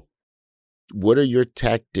 True. What are your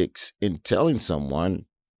tactics in telling someone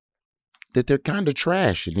that they're kind of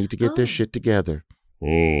trash and need to get their shit together?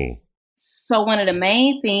 So one of the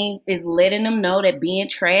main things is letting them know that being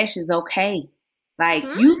trash is okay. Like,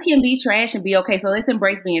 you can be trash and be okay. So let's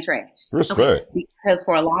embrace being trash. Respect. Because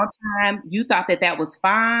for a long time, you thought that was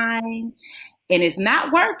fine. And it's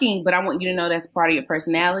not working. But I want you to know that's part of your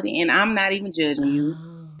personality. And I'm not even judging you.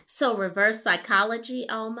 So reverse psychology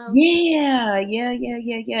almost? Yeah.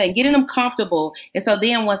 And getting them comfortable. And so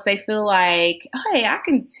then once they feel like, hey, I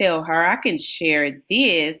can tell her, I can share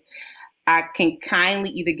this, I can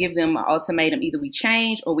kindly either give them an ultimatum. Either we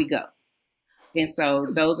change or we go. And so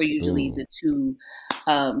those are usually the two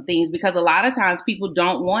things, because a lot of times people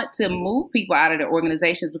don't want to move people out of their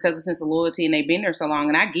organizations because of a sense of loyalty and they've been there so long.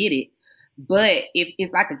 And I get it. But if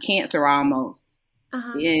it's like a cancer almost,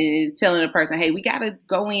 telling a person, hey, we got to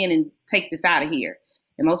go in and take this out of here.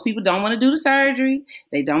 And most people don't want to do the surgery.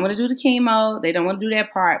 They don't want to do the chemo. They don't want to do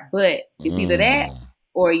that part. But it's either that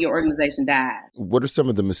or your organization dies. What are some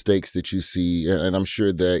of the mistakes that you see? And I'm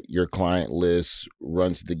sure that your client list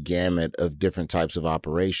runs the gamut of different types of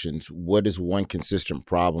operations. What is one consistent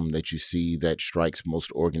problem that you see that strikes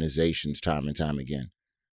most organizations time and time again?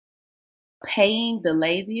 Paying the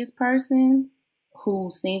laziest person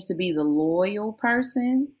who seems to be the loyal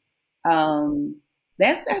person.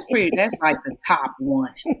 That's like the top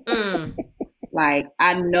one. Like,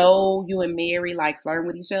 I know you and Mary like flirting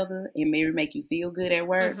with each other and Mary make you feel good at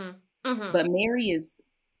work. But Mary is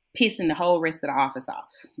pissing the whole rest of the office off.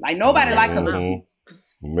 Like, nobody likes her.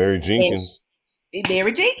 Mary Jenkins.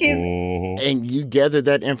 Mary Jenkins. And you gather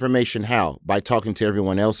that information how? By talking to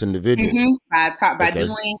everyone else individually? By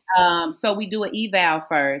doing, so we do an eval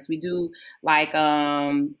first. We do like,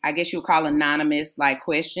 I guess you'll call anonymous like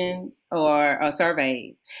questions or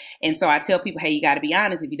surveys. And so I tell people, hey, you got to be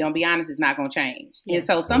honest. If you don't be honest, it's not going to change. Yes. And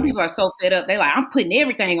so some people are so fed up. They're like, I'm putting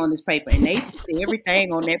everything on this paper, and they put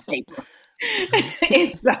everything on that paper.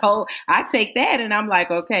 And so I take that and I'm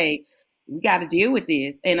like, okay, we got to deal with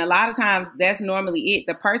this. And a lot of times that's normally it.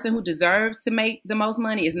 The person who deserves to make the most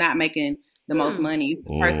money is not making the most money. It's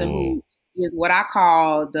the person who is what I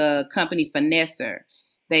call the company finesser.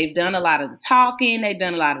 They've done a lot of the talking. They've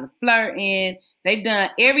done a lot of the flirting. They've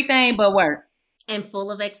done everything but work. And full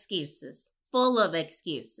of excuses.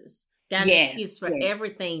 Got an excuse for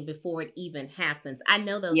everything before it even happens. I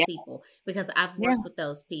know those people because I've worked with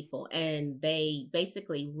those people, and they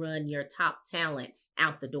basically run your top talent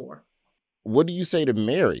out the door. What do you say to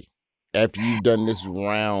Mary after you've done this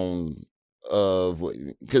round of,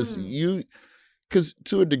 because you Because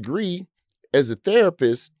to a degree, as a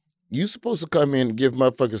therapist, you supposed to come in and give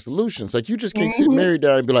motherfuckers solutions. Like, you just can't sit Mary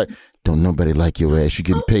down and be like, don't nobody like your ass. You're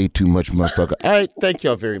getting paid too much, motherfucker. All right, thank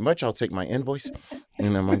y'all very much. I'll take my invoice.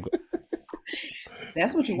 And I'm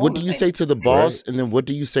That's what you want. What do you say to the boss? Right. And then what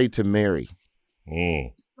do you say to Mary?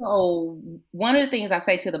 So one of the things I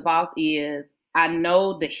say to the boss is, I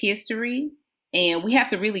know the history, and we have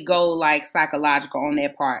to really go like psychological on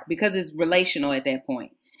that part because it's relational at that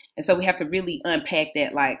point. And so we have to really unpack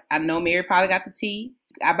that. Like, I know Mary probably got the tea.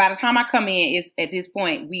 By the time I come in, it's at this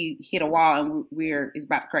point, we hit a wall and it's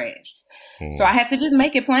about to crash. So I have to just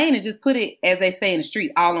make it plain and just put it, as they say in the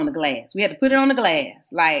street, all on the glass. We had to put it on the glass.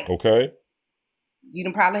 Like, okay, you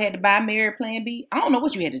done probably had to buy Mary Plan B. I don't know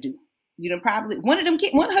what you had to do. You done probably, one of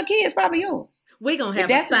her kids probably yours. We're going to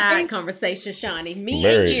have a side conversation, Shawnee. Me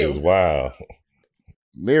Mary and you. is wild.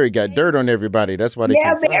 Mary got dirt on everybody. That's why they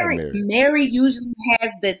can't find Mary. Mary usually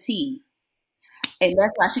has the tea. And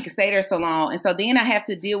that's why she could stay there so long. And so then I have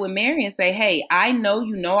to deal with Mary and say, hey, I know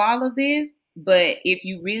you know all of this, but if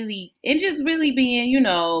you really, and just really being,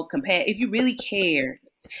 if you really care,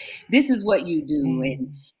 this is what you do.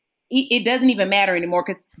 And it doesn't even matter anymore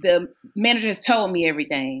because the manager has told me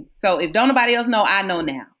everything. So if don't nobody else know, I know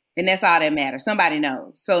now. And that's all that matters. Somebody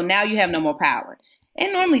knows. So now you have no more power.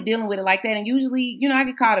 And normally dealing with it like that. And usually, I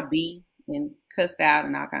get called a B and cussed out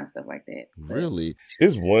and all kinds of stuff like that. Really?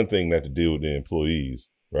 It's one thing not to deal with the employees,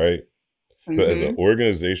 right? But as an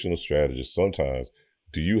organizational strategist, sometimes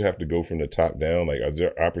do you have to go from the top down? Like, are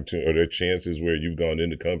there chances where you've gone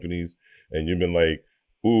into companies and you've been like,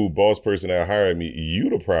 ooh, boss person that hired me, you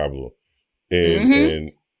the problem.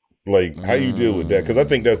 And like, how you deal with that? Because I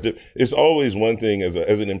think it's always one thing as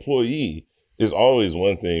an employee. It's always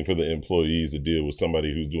one thing for the employees to deal with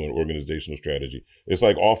somebody who's doing organizational strategy. It's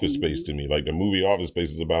like Office Space to me. Like, the movie Office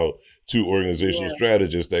Space is about two organizational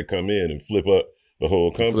strategists that come in and flip up the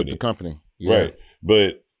whole company. Flip the company. Yeah. Right.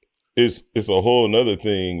 But it's a whole nother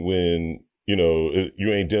thing when,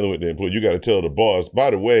 you ain't dealing with the employee. You got to tell the boss,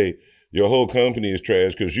 by the way, your whole company is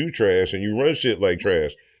trash because you trash and you run shit like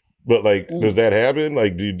trash. But like, does that happen?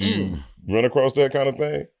 Like, do you run across that kind of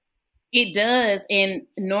thing? It does. And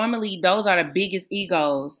normally those are the biggest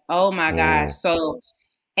egos. Oh my gosh. So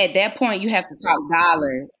at that point, you have to talk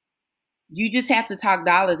dollars. You just have to talk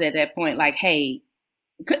dollars at that point. Like, hey,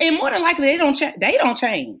 and more than likely they don't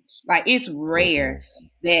change. Like, it's rare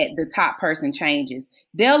that the top person changes.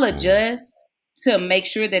 They'll adjust to make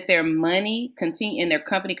sure that their money and their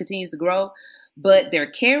company continues to grow. But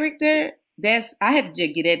their character, I had to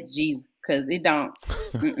just get at Jesus. Because it don't.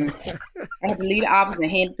 I have to leave the office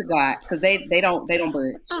and hand it to God because they don't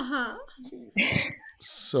budge.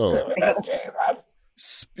 So,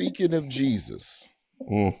 speaking of Jesus,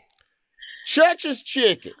 Church's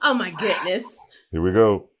Chicken. Oh my goodness! Here we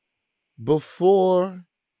go. Before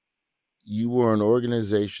you were an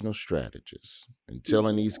organizational strategist and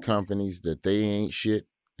telling these companies that they ain't shit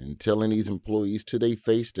and telling these employees to their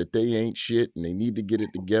face that they ain't shit and they need to get it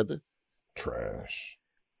together. Trash.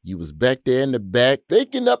 You was back there in the back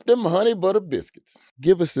baking up them honey butter biscuits.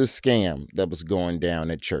 Give us this scam that was going down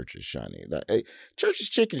at Church's, Shawnee. Like, hey, Church's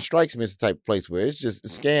Chicken strikes me as the type of place where it's just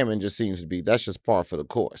scamming just seems to be, that's just par for the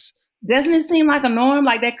course. Doesn't it seem like a norm?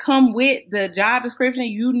 Like, that come with the job description,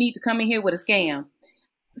 you need to come in here with a scam.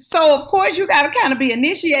 So, of course, you got to kind of be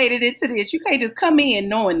initiated into this. You can't just come in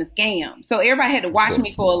knowing the scam. So everybody had to watch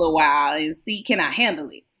me for a little while and see, can I handle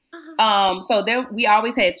it? So we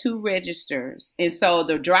always had 2 registers. And so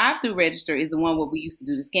the drive-through register is the one where we used to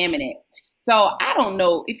do the scamming at. So I don't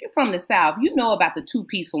know, if you're from the South, you know about the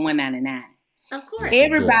 2-piece for $1.99. Of course.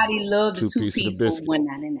 Everybody loved the 2-piece for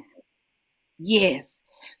 $1.99. Yes.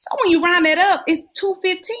 So when you round that up, it's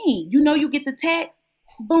 $2.15. You get the tax.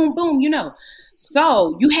 Boom, boom,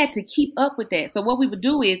 So you had to keep up with that. So what we would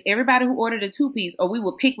do is everybody who ordered a 2-piece, or we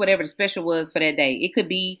would pick whatever the special was for that day. It could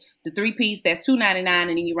be the 3-piece, that's $2.99, and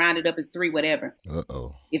then you round it up as 3, whatever.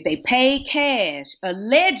 Uh-oh. If they paid cash,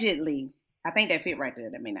 allegedly, I think that fit right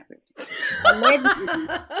there. That may not fit.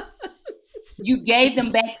 Allegedly, you gave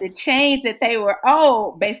them back the change that they were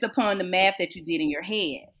owed based upon the math that you did in your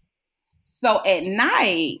head. So at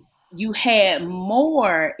night, you had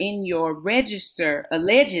more in your register,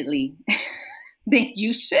 allegedly, than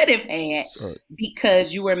you should have had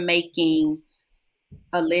because you were making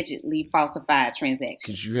allegedly falsified transactions.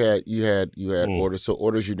 Because you had orders, so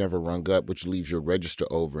orders you never rung up, which leaves your register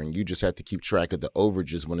over, and you just have to keep track of the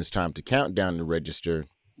overages when it's time to count down the register.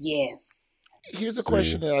 Yes. Here's a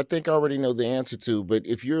question that I think I already know the answer to, but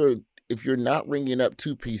if you're not ringing up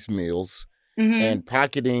 2-piece meals and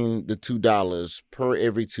pocketing the $2 per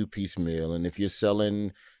every 2-piece meal, and if you're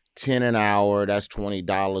selling $10 an hour, that's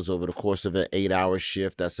 $20 over the course of an 8-hour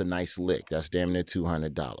shift. That's a nice lick. That's damn near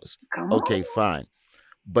 $200. Okay, fine.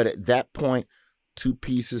 But at that point, 2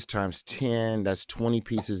 pieces times 10, that's 20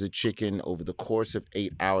 pieces of chicken over the course of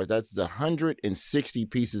 8 hours. That's 160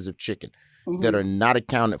 pieces of chicken that are not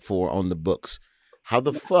accounted for on the books. How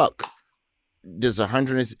the fuck does how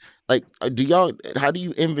do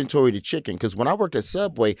you inventory the chicken? Because when I worked at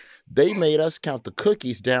Subway, they made us count the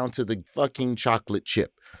cookies down to the fucking chocolate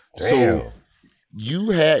chip. Damn. So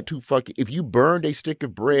you had to if you burned a stick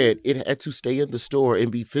of bread, it had to stay in the store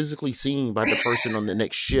and be physically seen by the person on the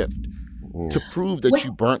next shift to prove that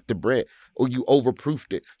you burnt the bread or you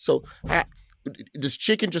overproofed it. So does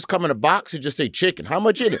chicken just come in a box or just say chicken? How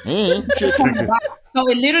much in it? Chicken. So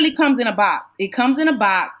it literally comes in a box. It comes in a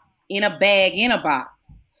box, in a bag, in a box.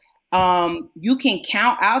 You can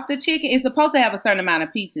count out the chicken. It's supposed to have a certain amount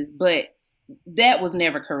of pieces, but that was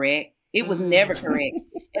never correct. It was never correct.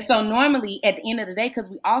 And so normally at the end of the day, because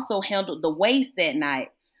we also handled the waste that night,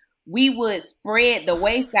 we would spread the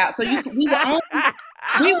waste out. So we would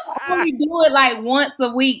only do it like once a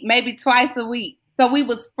week, maybe twice a week. So we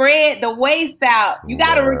would spread the waste out. You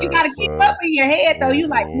gotta keep up in your head though. You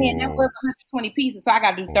like, man, that was 120 pieces. So I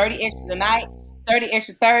gotta do 30 extra tonight, 30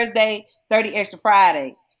 extra Thursday, 30 extra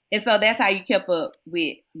Friday. And so that's how you kept up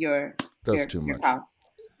with your too much. cost.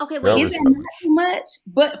 Okay, well, is that not too much?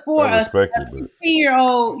 But for a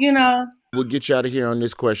 16-year-old, We'll get you out of here on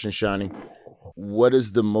this question, Shani. What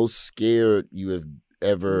is the most scared you have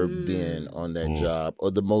ever been on that job, or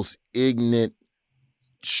the most ignorant,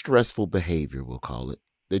 stressful behavior, we'll call it,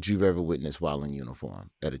 that you've ever witnessed while in uniform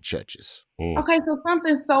at a churches? Okay, so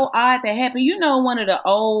something so odd that happened. You know, one of the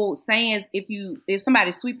old sayings, if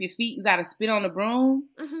somebody sweep your feet, you got to spit on the broom.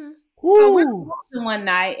 So we're walking one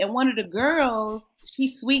night, and one of the girls,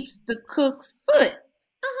 she sweeps the cook's foot.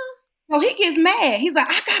 So he gets mad. He's like,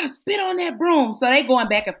 I got to spit on that broom. So they're going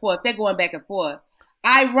back and forth.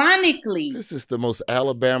 Ironically. This is the most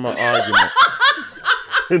Alabama argument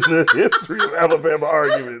in the history of Alabama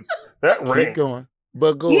arguments. That ranks. Keep going.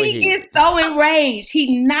 But go ahead. He gets so enraged,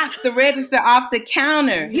 he knocks the register off the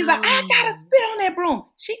counter. He's like, I gotta spit on that broom.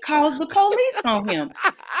 She calls the police on him.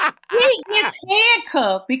 He gets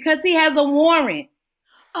handcuffed because he has a warrant.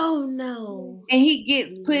 Oh no. And he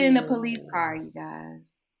gets put in a police car, you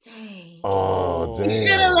guys. Dang. Oh, damn. You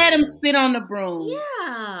should have let him spit on the broom.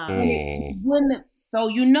 Yeah. So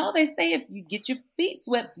they say if you get your feet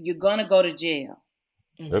swept, you're gonna go to jail.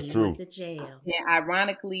 And that's true. Went to jail. And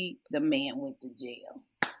ironically, the man went to jail.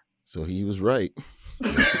 So he was right.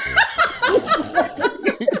 That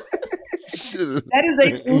is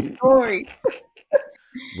a true story.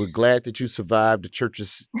 We're glad that you survived the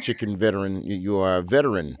church's chicken veteran. You are a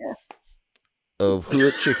veteran of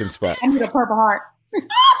hood chicken spots. I need a Purple Heart.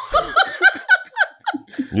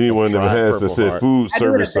 You need one of them hats that said food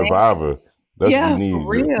service survivor. That's what we need.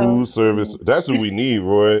 Real. Food service. That's what we need,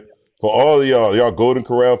 Roy. For all of y'all Golden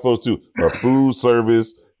Corral folks too, a food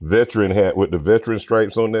service veteran hat with the veteran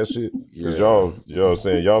stripes on that shit. Because y'all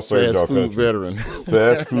saying y'all serve y'all country. Veteran.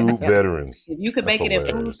 Fast food veterans. If you could make it in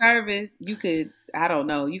food service, you could, I don't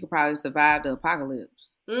know, you could probably survive the apocalypse.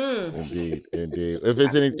 Indeed. If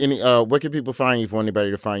there's any where can people find you, for anybody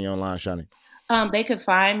to find you online, Shani? They could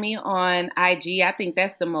find me on IG. I think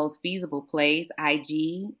that's the most feasible place.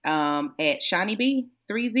 IG at Shani B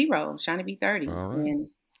 30, Shani B 30. Right. And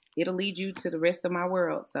it'll lead you to the rest of my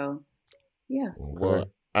world. So, yeah.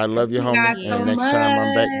 Well, I love you, homie. And next time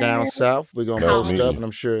I'm back down south, we're going to post up, and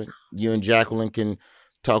I'm sure you and Jacqueline can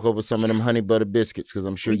talk over some of them honey butter biscuits, because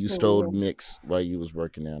I'm sure you stole the mix while you was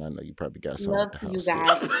working there, and I know you probably got some at the house. You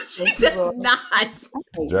guys. She does not.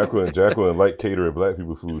 Jacqueline like catering black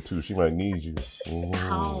people food, too. She might need you.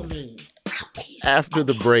 Call me. After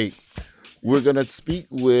the break, we're going to speak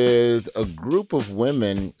with a group of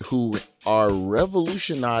women who are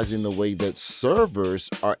revolutionizing the way that servers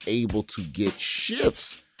are able to get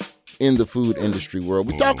shifts in the food industry world.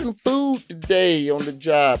 We're talking food today on the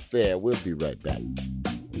job fair. We'll be right back.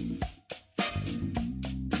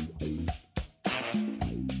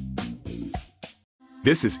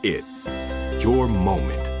 This is it. Your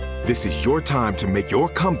moment. This is your time to make your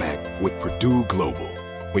comeback with Purdue Global.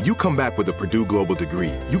 When you come back with a Purdue Global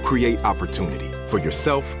degree, you create opportunity for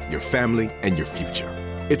yourself, your family, and your future.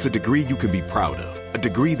 It's a degree you can be proud of, a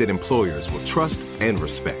degree that employers will trust and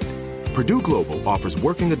respect. Purdue Global offers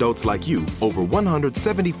working adults like you over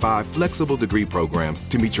 175 flexible degree programs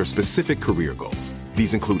to meet your specific career goals.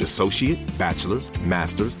 These include associate, bachelor's,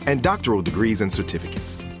 master's, and doctoral degrees and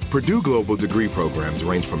certificates. Purdue Global degree programs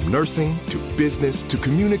range from nursing to business to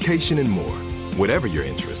communication and more. Whatever your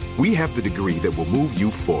interest, we have the degree that will move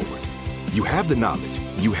you forward. You have the knowledge,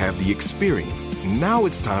 you have the experience. Now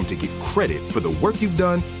it's time to get credit for the work you've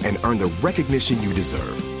done and earn the recognition you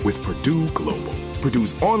deserve with Purdue Global,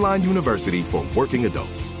 Purdue's online university for working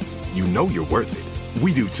adults. You know you're worth it.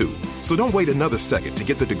 We do too. So don't wait another second to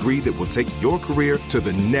get the degree that will take your career to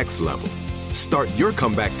the next level. Start your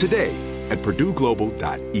comeback today at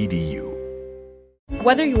purdueglobal.edu.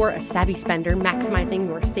 Whether you're a savvy spender maximizing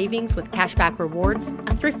your savings with cashback rewards,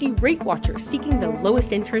 a thrifty rate watcher seeking the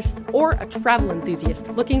lowest interest, or a travel enthusiast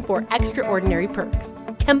looking for extraordinary perks,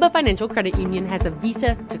 Kemba Financial Credit Union has a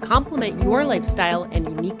visa to complement your lifestyle and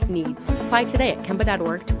unique needs. Apply today at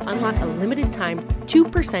Kemba.org to unlock a limited time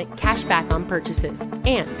 2% cash back on purchases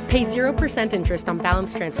and pay 0% interest on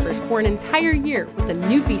balance transfers for an entire year with a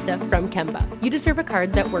new visa from Kemba. You deserve a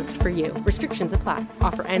card that works for you. Restrictions apply.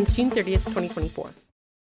 Offer ends June 30th, 2024.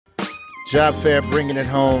 Job fair bringing it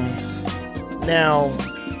home. Now,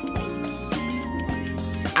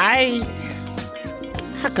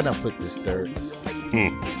 how can I put this, Third?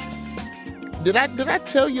 Did I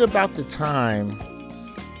tell you about the time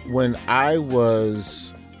when I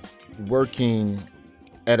was working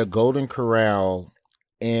at a Golden Corral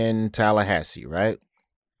in Tallahassee, right?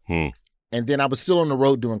 And then I was still on the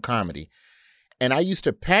road doing comedy. And I used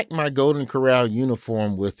to pack my Golden Corral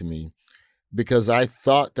uniform with me because I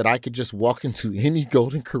thought that I could just walk into any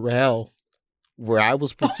Golden Corral where I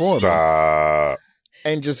was performing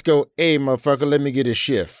and just go, hey, motherfucker, let me get a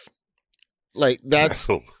shift. Like, that's...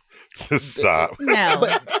 Stop. No.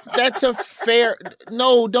 But that's a fair...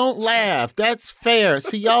 No, don't laugh. That's fair.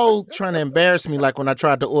 See, y'all trying to embarrass me like when I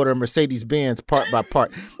tried to order a Mercedes-Benz part by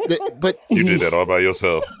part. But you did that all by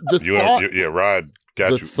yourself. Rod got you. Yeah,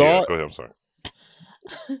 go ahead, I'm sorry.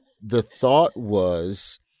 The thought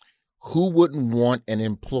was, who wouldn't want an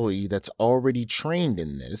employee that's already trained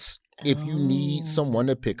in this if you need someone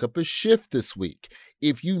to pick up a shift this week?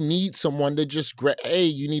 If you need someone to just, hey,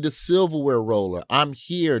 you need a silverware roller, I'm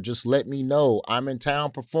here, just let me know. I'm in town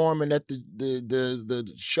performing at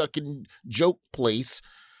the shucking joke place.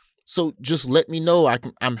 So just let me know.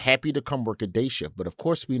 I'm happy to come work a day shift. But of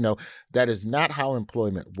course we know that is not how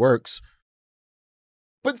employment works.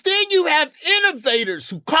 But then you have innovators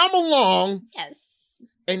who come along. Yes.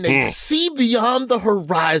 And they see beyond the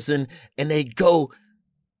horizon and they go,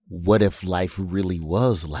 what if life really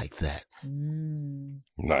was like that?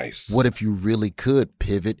 Nice. What if you really could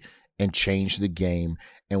pivot and change the game?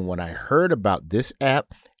 And when I heard about this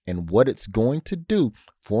app and what it's going to do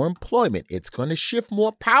for employment, it's going to shift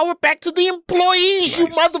more power back to the employees. Nice. You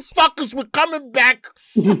motherfuckers were coming back.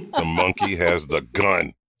 The monkey has the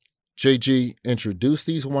gun. JG, introduce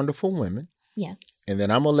these wonderful women. Yes. And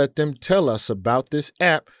then I'm going to let them tell us about this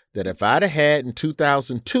app that if I'd have had in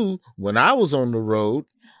 2002 when I was on the road,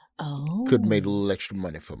 could make a little extra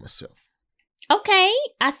money for myself. Okay,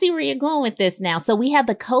 I see where you're going with this now. So we have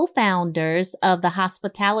the co-founders of the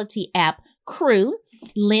hospitality app Crew,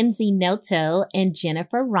 Lindsay Noto and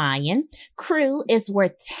Jennifer Ryan. Crew is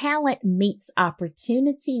where talent meets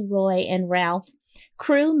opportunity, Roy and Ralph.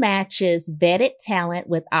 Crew matches vetted talent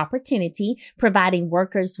with opportunity, providing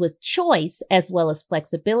workers with choice as well as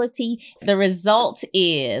flexibility. The result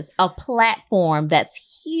is a platform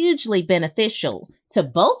that's hugely beneficial to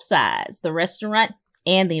both sides, the restaurant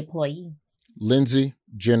and the employee. Lindsay,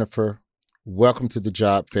 Jennifer, welcome to the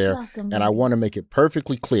job fair. Welcome, and I want to make it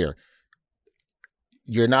perfectly clear.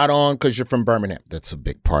 You're not on because you're from Birmingham. That's a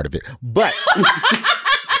big part of it. But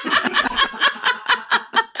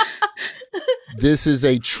this is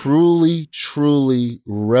a truly, truly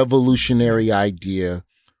revolutionary idea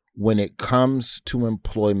when it comes to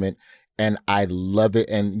employment. And I love it.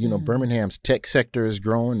 And, you know, Birmingham's tech sector is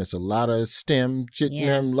growing. There's a lot of STEM,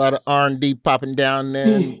 a lot of R&D popping down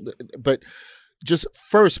there. But just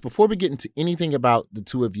first, before we get into anything about the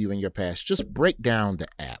two of you and your past, just break down the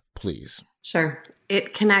app, please. Sure.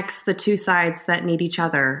 It connects the two sides that need each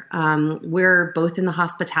other. We're both in the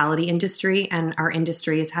hospitality industry, and our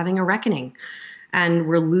industry is having a reckoning. And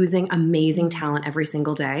we're losing amazing talent every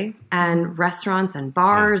single day. And restaurants and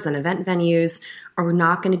bars and event venues are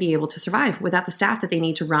not going to be able to survive without the staff that they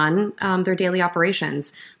need to run their daily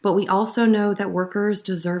operations. But we also know that workers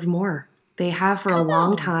deserve more. They have for a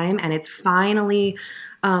long time, and it's finally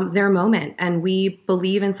their moment. And we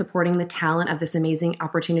believe in supporting the talent of this amazing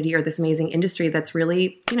opportunity or this amazing industry that's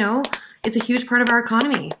really, you know, it's a huge part of our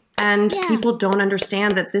economy. And people don't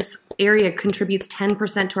understand that this area contributes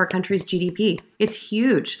 10% to our country's GDP. It's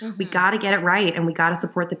huge. We got to get it right, and we got to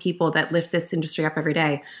support the people that lift this industry up every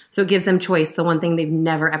day. So it gives them choice, the one thing they've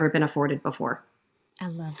never, ever been afforded before. I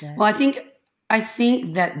love that. Well, I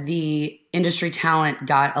think that the industry talent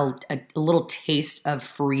got a little taste of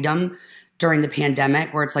freedom during the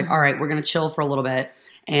pandemic, where it's like, all right, we're going to chill for a little bit.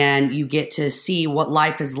 And you get to see what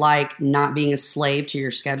life is like not being a slave to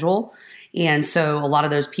your schedule. And so a lot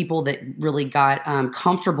of those people that really got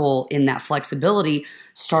comfortable in that flexibility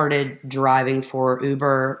started driving for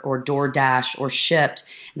Uber or DoorDash or Shipt.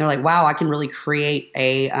 And they're like, wow, I can really create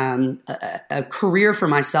a career for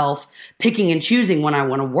myself, picking and choosing when I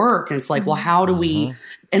want to work. And it's like, well, how do we,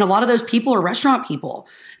 and a lot of those people are restaurant people.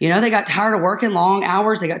 You know, they got tired of working long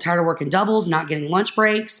hours. They got tired of working doubles, not getting lunch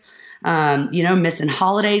breaks, you know, missing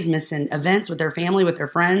holidays, missing events with their family, with their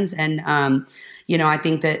friends. And, you know, I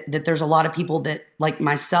think that there's a lot of people that, like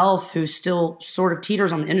myself, who still sort of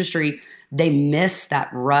teeters on the industry, they miss that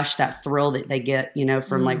rush, that thrill that they get, you know,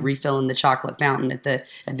 from like refilling the chocolate fountain at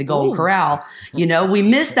the Golden Corral. You know, we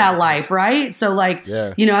miss that life, right? So like,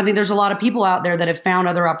 you know, I think there's a lot of people out there that have found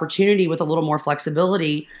other opportunity with a little more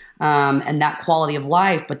flexibility and that quality of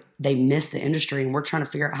life, but they miss the industry, and we're trying to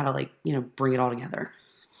figure out how to, like, you know, bring it all together.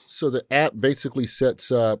 So the app basically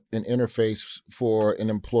sets up an interface for an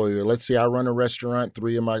employer. Let's say I run a restaurant,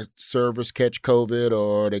 3 of my servers catch COVID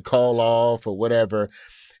or they call off or whatever,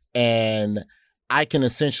 and I can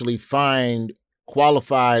essentially find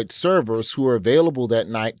qualified servers who are available that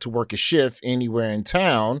night to work a shift anywhere in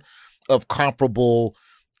town of comparable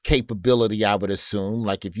capability, I would assume.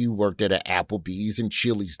 Like if you worked at an Applebee's and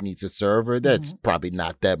Chili's needs a server, that's probably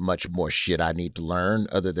not that much more shit I need to learn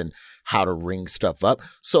other than how to ring stuff up.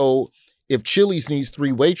 So if Chili's needs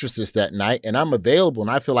 3 waitresses that night and I'm available and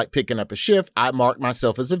I feel like picking up a shift, I mark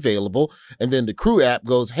myself as available. And then the crew app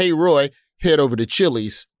goes, hey, Roy, head over to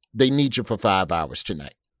Chili's. They need you for 5 hours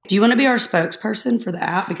tonight. Do you want to be our spokesperson for the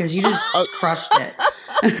app? Because you just crushed it.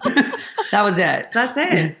 That was it. That's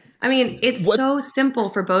it. I mean, it's so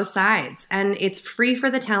simple for both sides, and it's free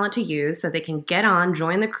for the talent to use so they can get on,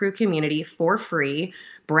 join the crew community for free,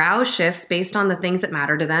 browse shifts based on the things that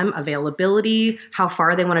matter to them, availability, how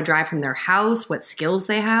far they want to drive from their house, what skills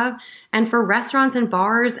they have. And for restaurants and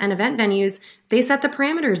bars and event venues, they set the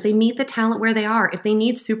parameters. They meet the talent where they are. If they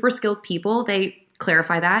need super skilled people, they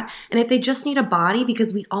clarify that. And if they just need a body,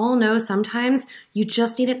 because we all know sometimes you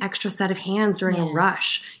just need an extra set of hands during a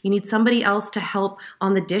rush. You need somebody else to help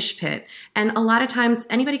on the dish pit. And a lot of times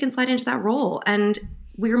anybody can slide into that role. And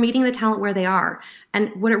we're meeting the talent where they are.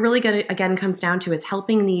 And what it really again comes down to is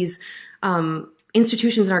helping these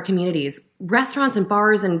institutions in our communities. Restaurants and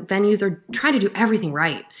bars and venues are trying to do everything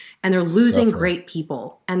right, and they're losing great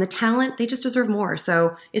people. And the talent, they just deserve more.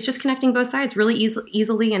 So it's just connecting both sides really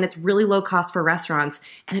easily, and it's really low cost for restaurants,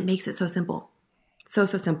 and it makes it so simple. So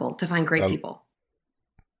simple to find great people.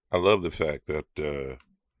 I love the fact that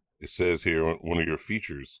it says here one of your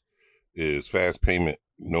features is fast payment,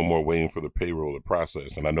 no more waiting for the payroll to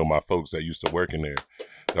process. And I know my folks that used to work in there,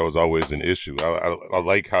 that was always an issue. I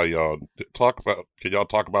like how y'all talk about, can y'all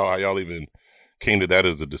talk about how y'all even came to that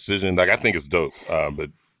as a decision? Like, I think it's dope, but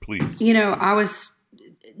please. You know,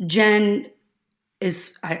 Jen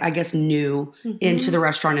is, I guess, new into the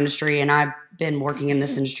restaurant industry, and I've been working in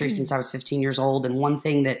this industry since I was 15 years old. And one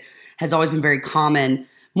thing that has always been very common,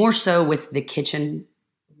 more so with the kitchen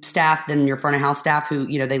staff than your front of house staff, who,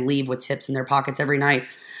 you know, they leave with tips in their pockets every night.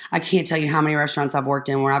 I can't tell you how many restaurants I've worked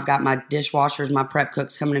in where I've got my dishwashers, my prep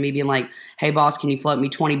cooks coming to me being like, hey boss, can you float me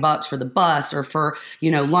 $20 for the bus or for,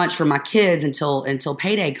 you know, lunch for my kids until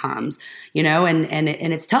payday comes, you know, and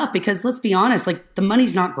it's tough because let's be honest, like the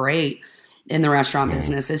money's not great in the restaurant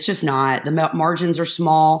business. It's just not. The margins are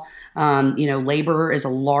small. You know, labor is a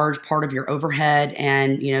large part of your overhead.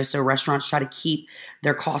 And, you know, so restaurants try to keep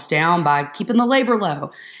their costs down by keeping the labor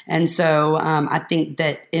low. And so I think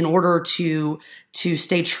that in order to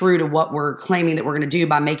stay true to what we're claiming that we're going to do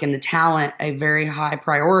by making the talent a very high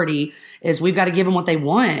priority is we've got to give them what they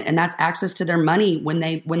want. And that's access to their money when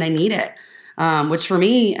they need it, which for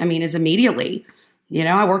me, I mean, is immediately. You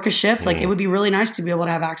know, I work a shift. Like, it would be really nice to be able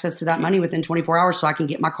to have access to that money within 24 hours so I can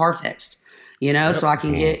get my car fixed, you know, so I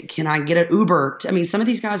can can I get an Uber? I mean, some of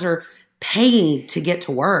these guys are paying to get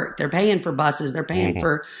to work. They're paying for buses. They're paying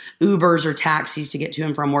for Ubers or taxis to get to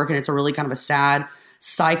and from work. And it's a really kind of a sad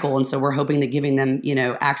cycle. And so we're hoping that giving them, you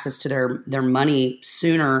know, access to their money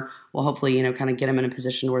sooner will hopefully, you know, kind of get them in a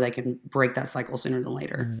position where they can break that cycle sooner than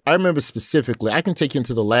later. I remember specifically, I can take you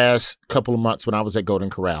into the last couple of months when I was at Golden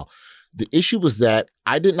Corral. The issue was that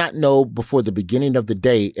I did not know before the beginning of the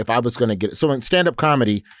day if I was going to get it. So in stand-up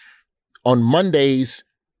comedy, on Mondays,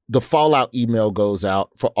 the fallout email goes out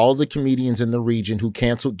for all the comedians in the region who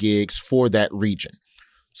canceled gigs for that region.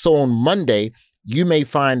 So on Monday, you may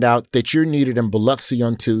find out that you're needed in Biloxi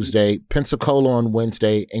on Tuesday, Pensacola on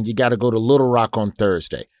Wednesday, and you got to go to Little Rock on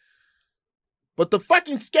Thursday. But the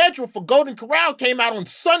fucking schedule for Golden Corral came out on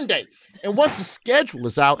Sunday. And once the schedule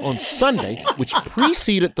is out on Sunday, which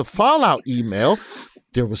preceded the Fallout email,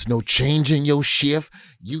 there was no change in your shift.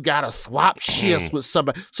 You got to swap shifts with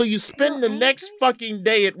somebody. So you spend the next fucking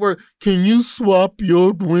day at work. Can you swap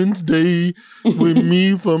your Wednesday with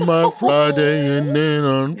me for my Friday and then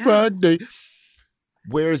on Friday?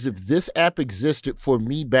 Whereas if this app existed for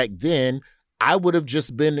me back then, I would have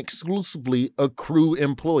just been exclusively a Crew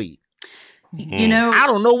employee. You know, I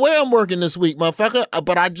don't know where I'm working this week, motherfucker,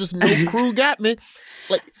 but I just know Crew got me.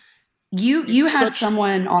 Like, You had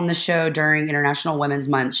someone on the show during International Women's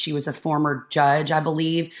Month. She was a former judge, I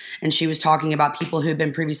believe, and she was talking about people who've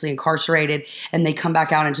been previously incarcerated and they come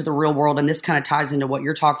back out into the real world. And this kind of ties into what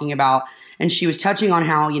you're talking about. And she was touching on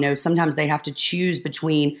how, you know, sometimes they have to choose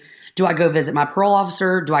between, do I go visit my parole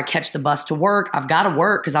officer? Do I catch the bus to work? I've got to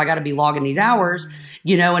work because I got to be logging these hours,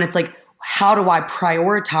 you know, and it's like, how do I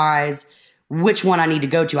prioritize which one I need to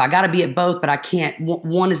go to? I got to be at both, but I can't.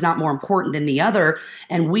 One is not more important than the other.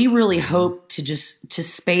 And we really hope to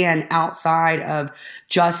span outside of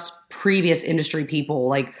just previous industry people,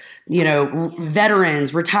 like, you know,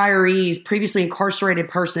 veterans, retirees, previously incarcerated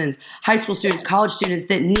persons, high school students, college students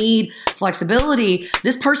that need flexibility.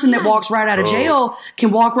 This person that walks right out of jail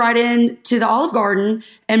can walk right in to the Olive Garden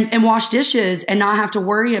and wash dishes and not have to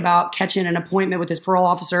worry about catching an appointment with his parole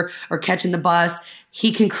officer or catching the bus.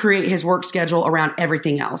 He can create his work schedule around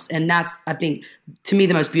everything else. And that's, I think, to me,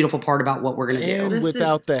 the most beautiful part about what we're going to do. And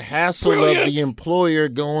without the hassle of the employer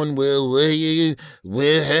going, well, where's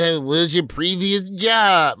your previous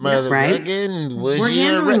job, motherfucker? Right? We're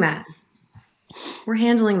handling that. We're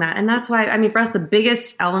handling that. And that's why, I mean, for us, the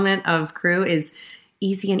biggest element of Crew is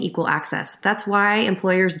easy and equal access. That's why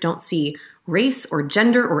employers don't see race or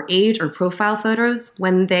gender or age or profile photos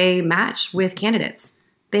when they match with candidates.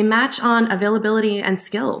 They match on availability and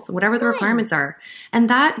skills, whatever the requirements are. And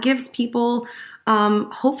that gives people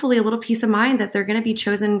hopefully a little peace of mind that they're going to be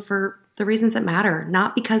chosen for the reasons that matter,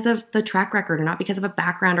 not because of the track record or not because of a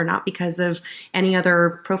background or not because of any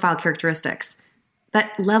other profile characteristics.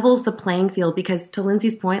 That levels the playing field because, to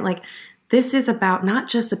Lindsay's point, like, this is about not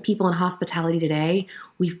just the people in hospitality today.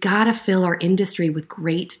 We've got to fill our industry with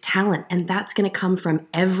great talent, and that's going to come from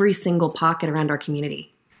every single pocket around our community.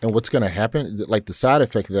 And what's going to happen, like the side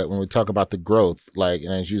effect of that, when we talk about the growth, like,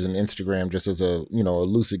 and I was using Instagram just as a, you know, a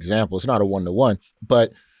loose example. It's not a one-to-one,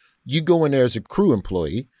 but you go in there as a Crew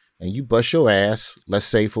employee and you bust your ass, let's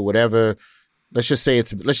say for whatever, let's just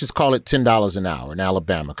call it $10 an hour in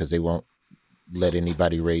Alabama because they won't let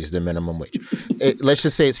anybody raise the minimum wage. Let's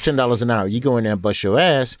just say it's $10 an hour. You go in there and bust your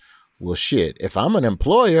ass. Well, shit, if I'm an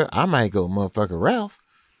employer, I might go, motherfucker, Ralph,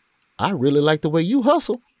 I really like the way you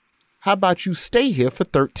hustle. How about you stay here for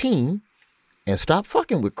 13 and stop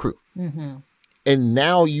fucking with Crew? Mm-hmm. And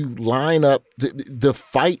now you line up the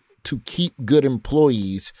fight to keep good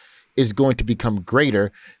employees is going to become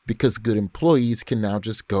greater because good employees can now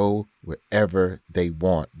just go wherever they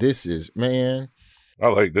want. This is, man. I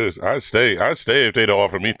like this. I'd stay if they'd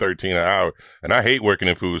offer me $13 an hour. And I hate working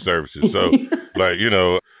in food services. So, like, you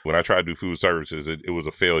know, when I tried to do food services, it was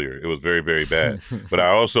a failure. It was very, very bad. But I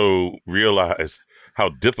also realized how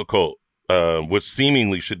difficult what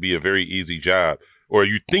seemingly should be a very easy job, or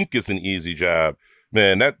you think it's an easy job,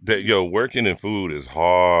 man, that working in food is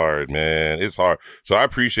hard, man. It's hard. So I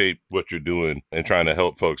appreciate what you're doing and trying to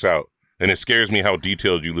help folks out. And it scares me how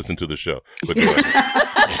detailed you listen to the show. But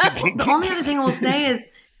the only other thing I will say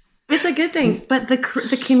is it's a good thing, but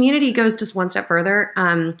the community goes just one step further.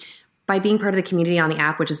 By being part of the community on the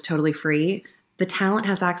app, which is totally free, the talent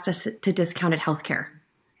has access to discounted healthcare.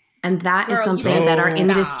 And that is something that our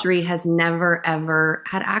industry has never, ever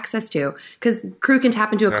had access to, because Crew can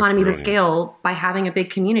tap into economies of scale by having a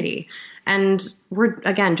big community. And we're,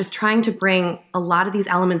 again, just trying to bring a lot of these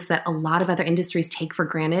elements that a lot of other industries take for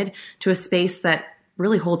granted to a space that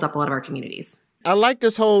really holds up a lot of our communities. I like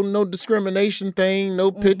this whole no discrimination thing,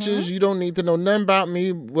 no pictures. You don't need to know nothing about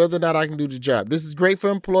me, whether or not I can do the job. This is great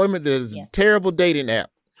for employment. This is a terrible dating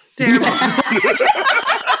app. Terrible.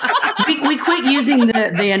 We quit using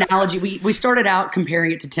the analogy. We started out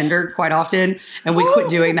comparing it to Tinder quite often, and we quit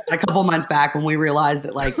doing that a couple months back when we realized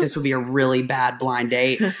that, like, this would be a really bad blind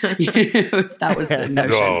date. That was the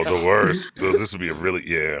notion. Oh, the worst. This would be a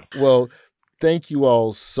really, Well, thank you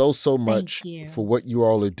all so much for what you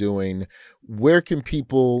all are doing. Where can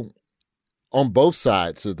people on both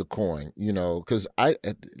sides of the coin, you know, because I,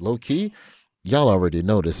 low key, y'all already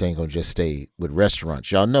know this ain't going to just stay with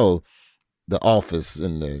restaurants. Y'all know The Office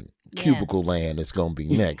and the cubicle land is going to be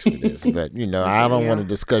next for this. But, you know, I don't want to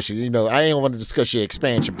discuss you. You know, I ain't want to discuss your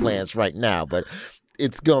expansion plans right now. But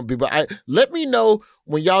it's gonna be. But let me know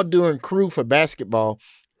when y'all doing crew for basketball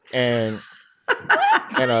and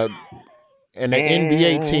an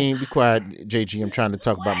NBA team. Be quiet, JG. I'm trying to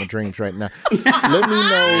talk about my dreams right now. Let me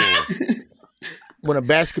know when a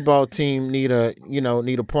basketball team need a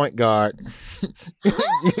point guard.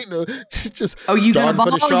 Just you got a ball?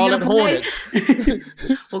 For the Charlotte Hornets.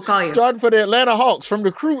 We'll call you. Starting for the Atlanta Hawks from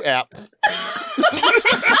the Crew app.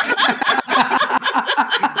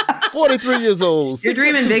 43 years old. You're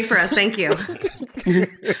dreaming big for us. Thank you.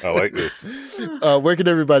 I like this. Where can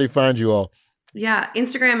everybody find you all? Yeah,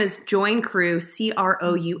 Instagram is Join Crew,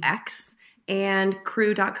 CROUX, and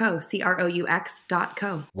crew.co,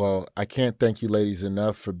 CROUX.co. Well, I can't thank you ladies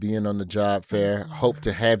enough for being on the job fair. Hope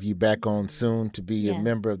to have you back on soon to be a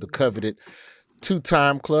member of the coveted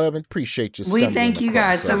Two-Time Club, and appreciate you. We thank you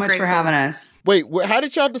guys so much for having us. Wait, how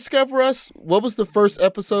did y'all discover us? What was the first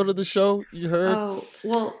episode of the show you heard? Oh,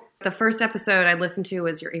 well, the first episode I listened to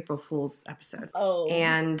was your April Fool's episode. Oh.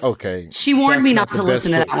 And okay. She warned me not to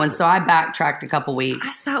listen to that one, so I backtracked a couple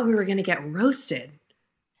weeks. I thought we were going to get roasted.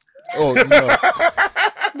 Oh, no.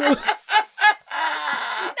 No.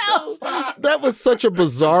 That was such a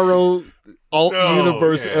bizarro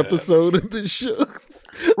alt-universe episode of this show.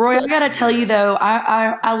 Roy, I gotta tell you though,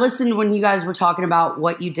 I listened when you guys were talking about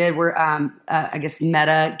what you did where I guess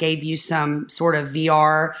Meta gave you some sort of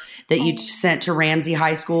VR that you sent to Ramsey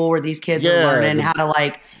High School where these kids are learning how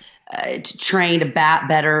to to train to bat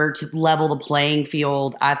better, to level the playing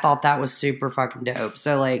field. I thought that was super fucking dope.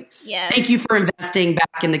 So thank you for investing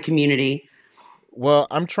back in the community. Well,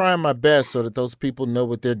 I'm trying my best so that those people know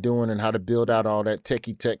what they're doing and how to build out all that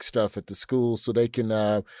techie tech stuff at the school so they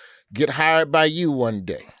can get hired by you one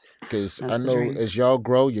day. Because I know as y'all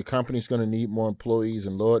grow, your company's going to need more employees,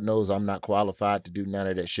 and Lord knows I'm not qualified to do none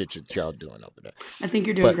of that shit that y'all doing over there. I think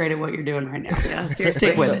you're doing great at what you're doing right now. Yeah,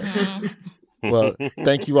 stick with it. Well,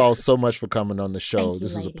 thank you all so much for coming on the show.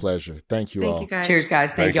 This is a pleasure. Thank you all. You guys. Cheers,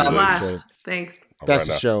 guys. Thank you all. Thanks. That's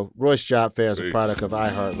the show. Royce Job Fair is a product of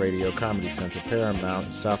iHeartRadio, Comedy Central,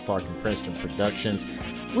 Paramount, South Park, and Princeton Productions.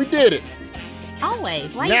 We did it.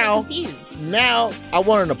 Always. Why are you confused? Now, I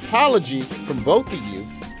want an apology from both of you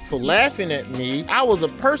for laughing at me. I was a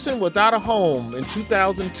person without a home in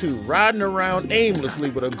 2002, riding around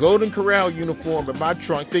aimlessly with a Golden Corral uniform in my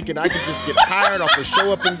trunk, thinking I could just get hired off a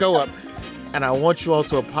Show Up and Go Up. And I want you all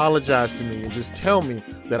to apologize to me and just tell me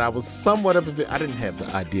that I was somewhat of a... I didn't have the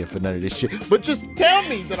idea for none of this shit, but just tell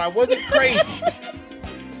me that I wasn't crazy.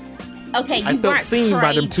 Okay, I felt seen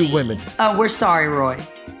by them two women. Oh, we're sorry, Roy.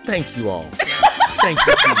 Thank you all. Thank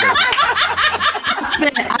you, ladies.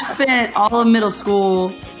 I spent all of middle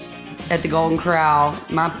school at the Golden Corral.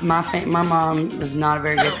 My mom was not a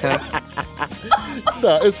very good cook.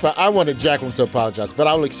 No, it's fine. I wanted Jacqueline to apologize, but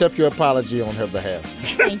I will accept your apology on her behalf.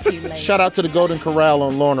 Thank you, ladies. Shout out to the Golden Corral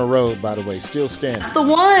on Lorna Road, by the way. Still standing. That's the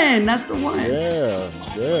one. Yeah,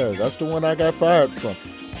 that's the one I got fired from.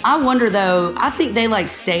 I wonder, though, I think they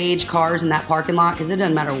stage cars in that parking lot because it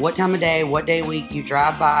doesn't matter what time of day, what day of week you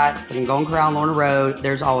drive by the Golden Corral on Lorna Road,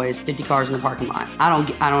 there's always 50 cars in the parking lot. I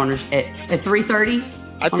don't understand. At 3:30?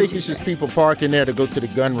 I think it's just people parking there to go to the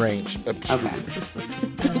gun range. Okay.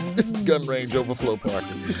 It's gun range overflow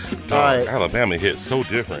parking. All right. Alabama hits so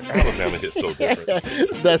different.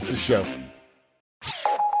 That's the show.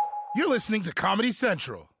 You're listening to Comedy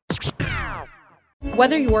Central.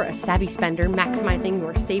 Whether you're a savvy spender maximizing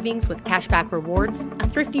your savings with cashback rewards, a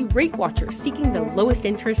thrifty rate watcher seeking the lowest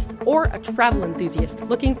interest, or a travel enthusiast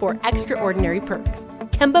looking for extraordinary perks,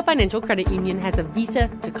 Kemba Financial Credit Union has a visa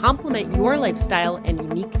to complement your lifestyle and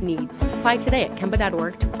unique needs. Apply today at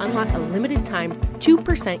Kemba.org to unlock a limited time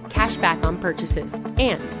 2% cash back on purchases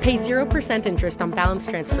and pay 0% interest on balance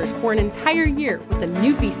transfers for an entire year with a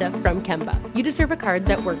new visa from Kemba. You deserve a card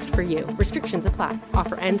that works for you. Restrictions apply.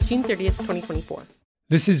 Offer ends June 30th, 2024.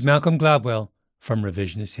 This is Malcolm Gladwell from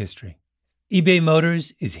Revisionist History. eBay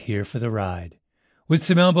Motors is here for the ride. With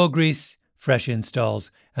some elbow grease, fresh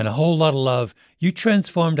installs, and a whole lot of love, you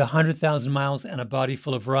transformed 100,000 miles and a body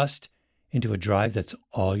full of rust into a drive that's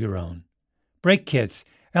all your own. Brake kits,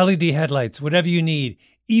 LED headlights, whatever you need,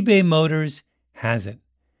 eBay Motors has it.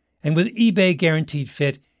 And with eBay Guaranteed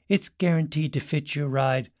Fit, it's guaranteed to fit your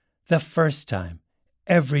ride the first time,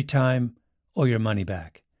 every time, or your money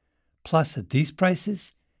back. Plus, at these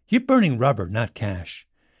prices, you're burning rubber, not cash.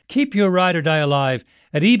 Keep your ride or die alive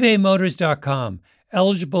at ebaymotors.com.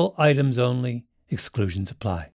 Eligible items only. Exclusions apply.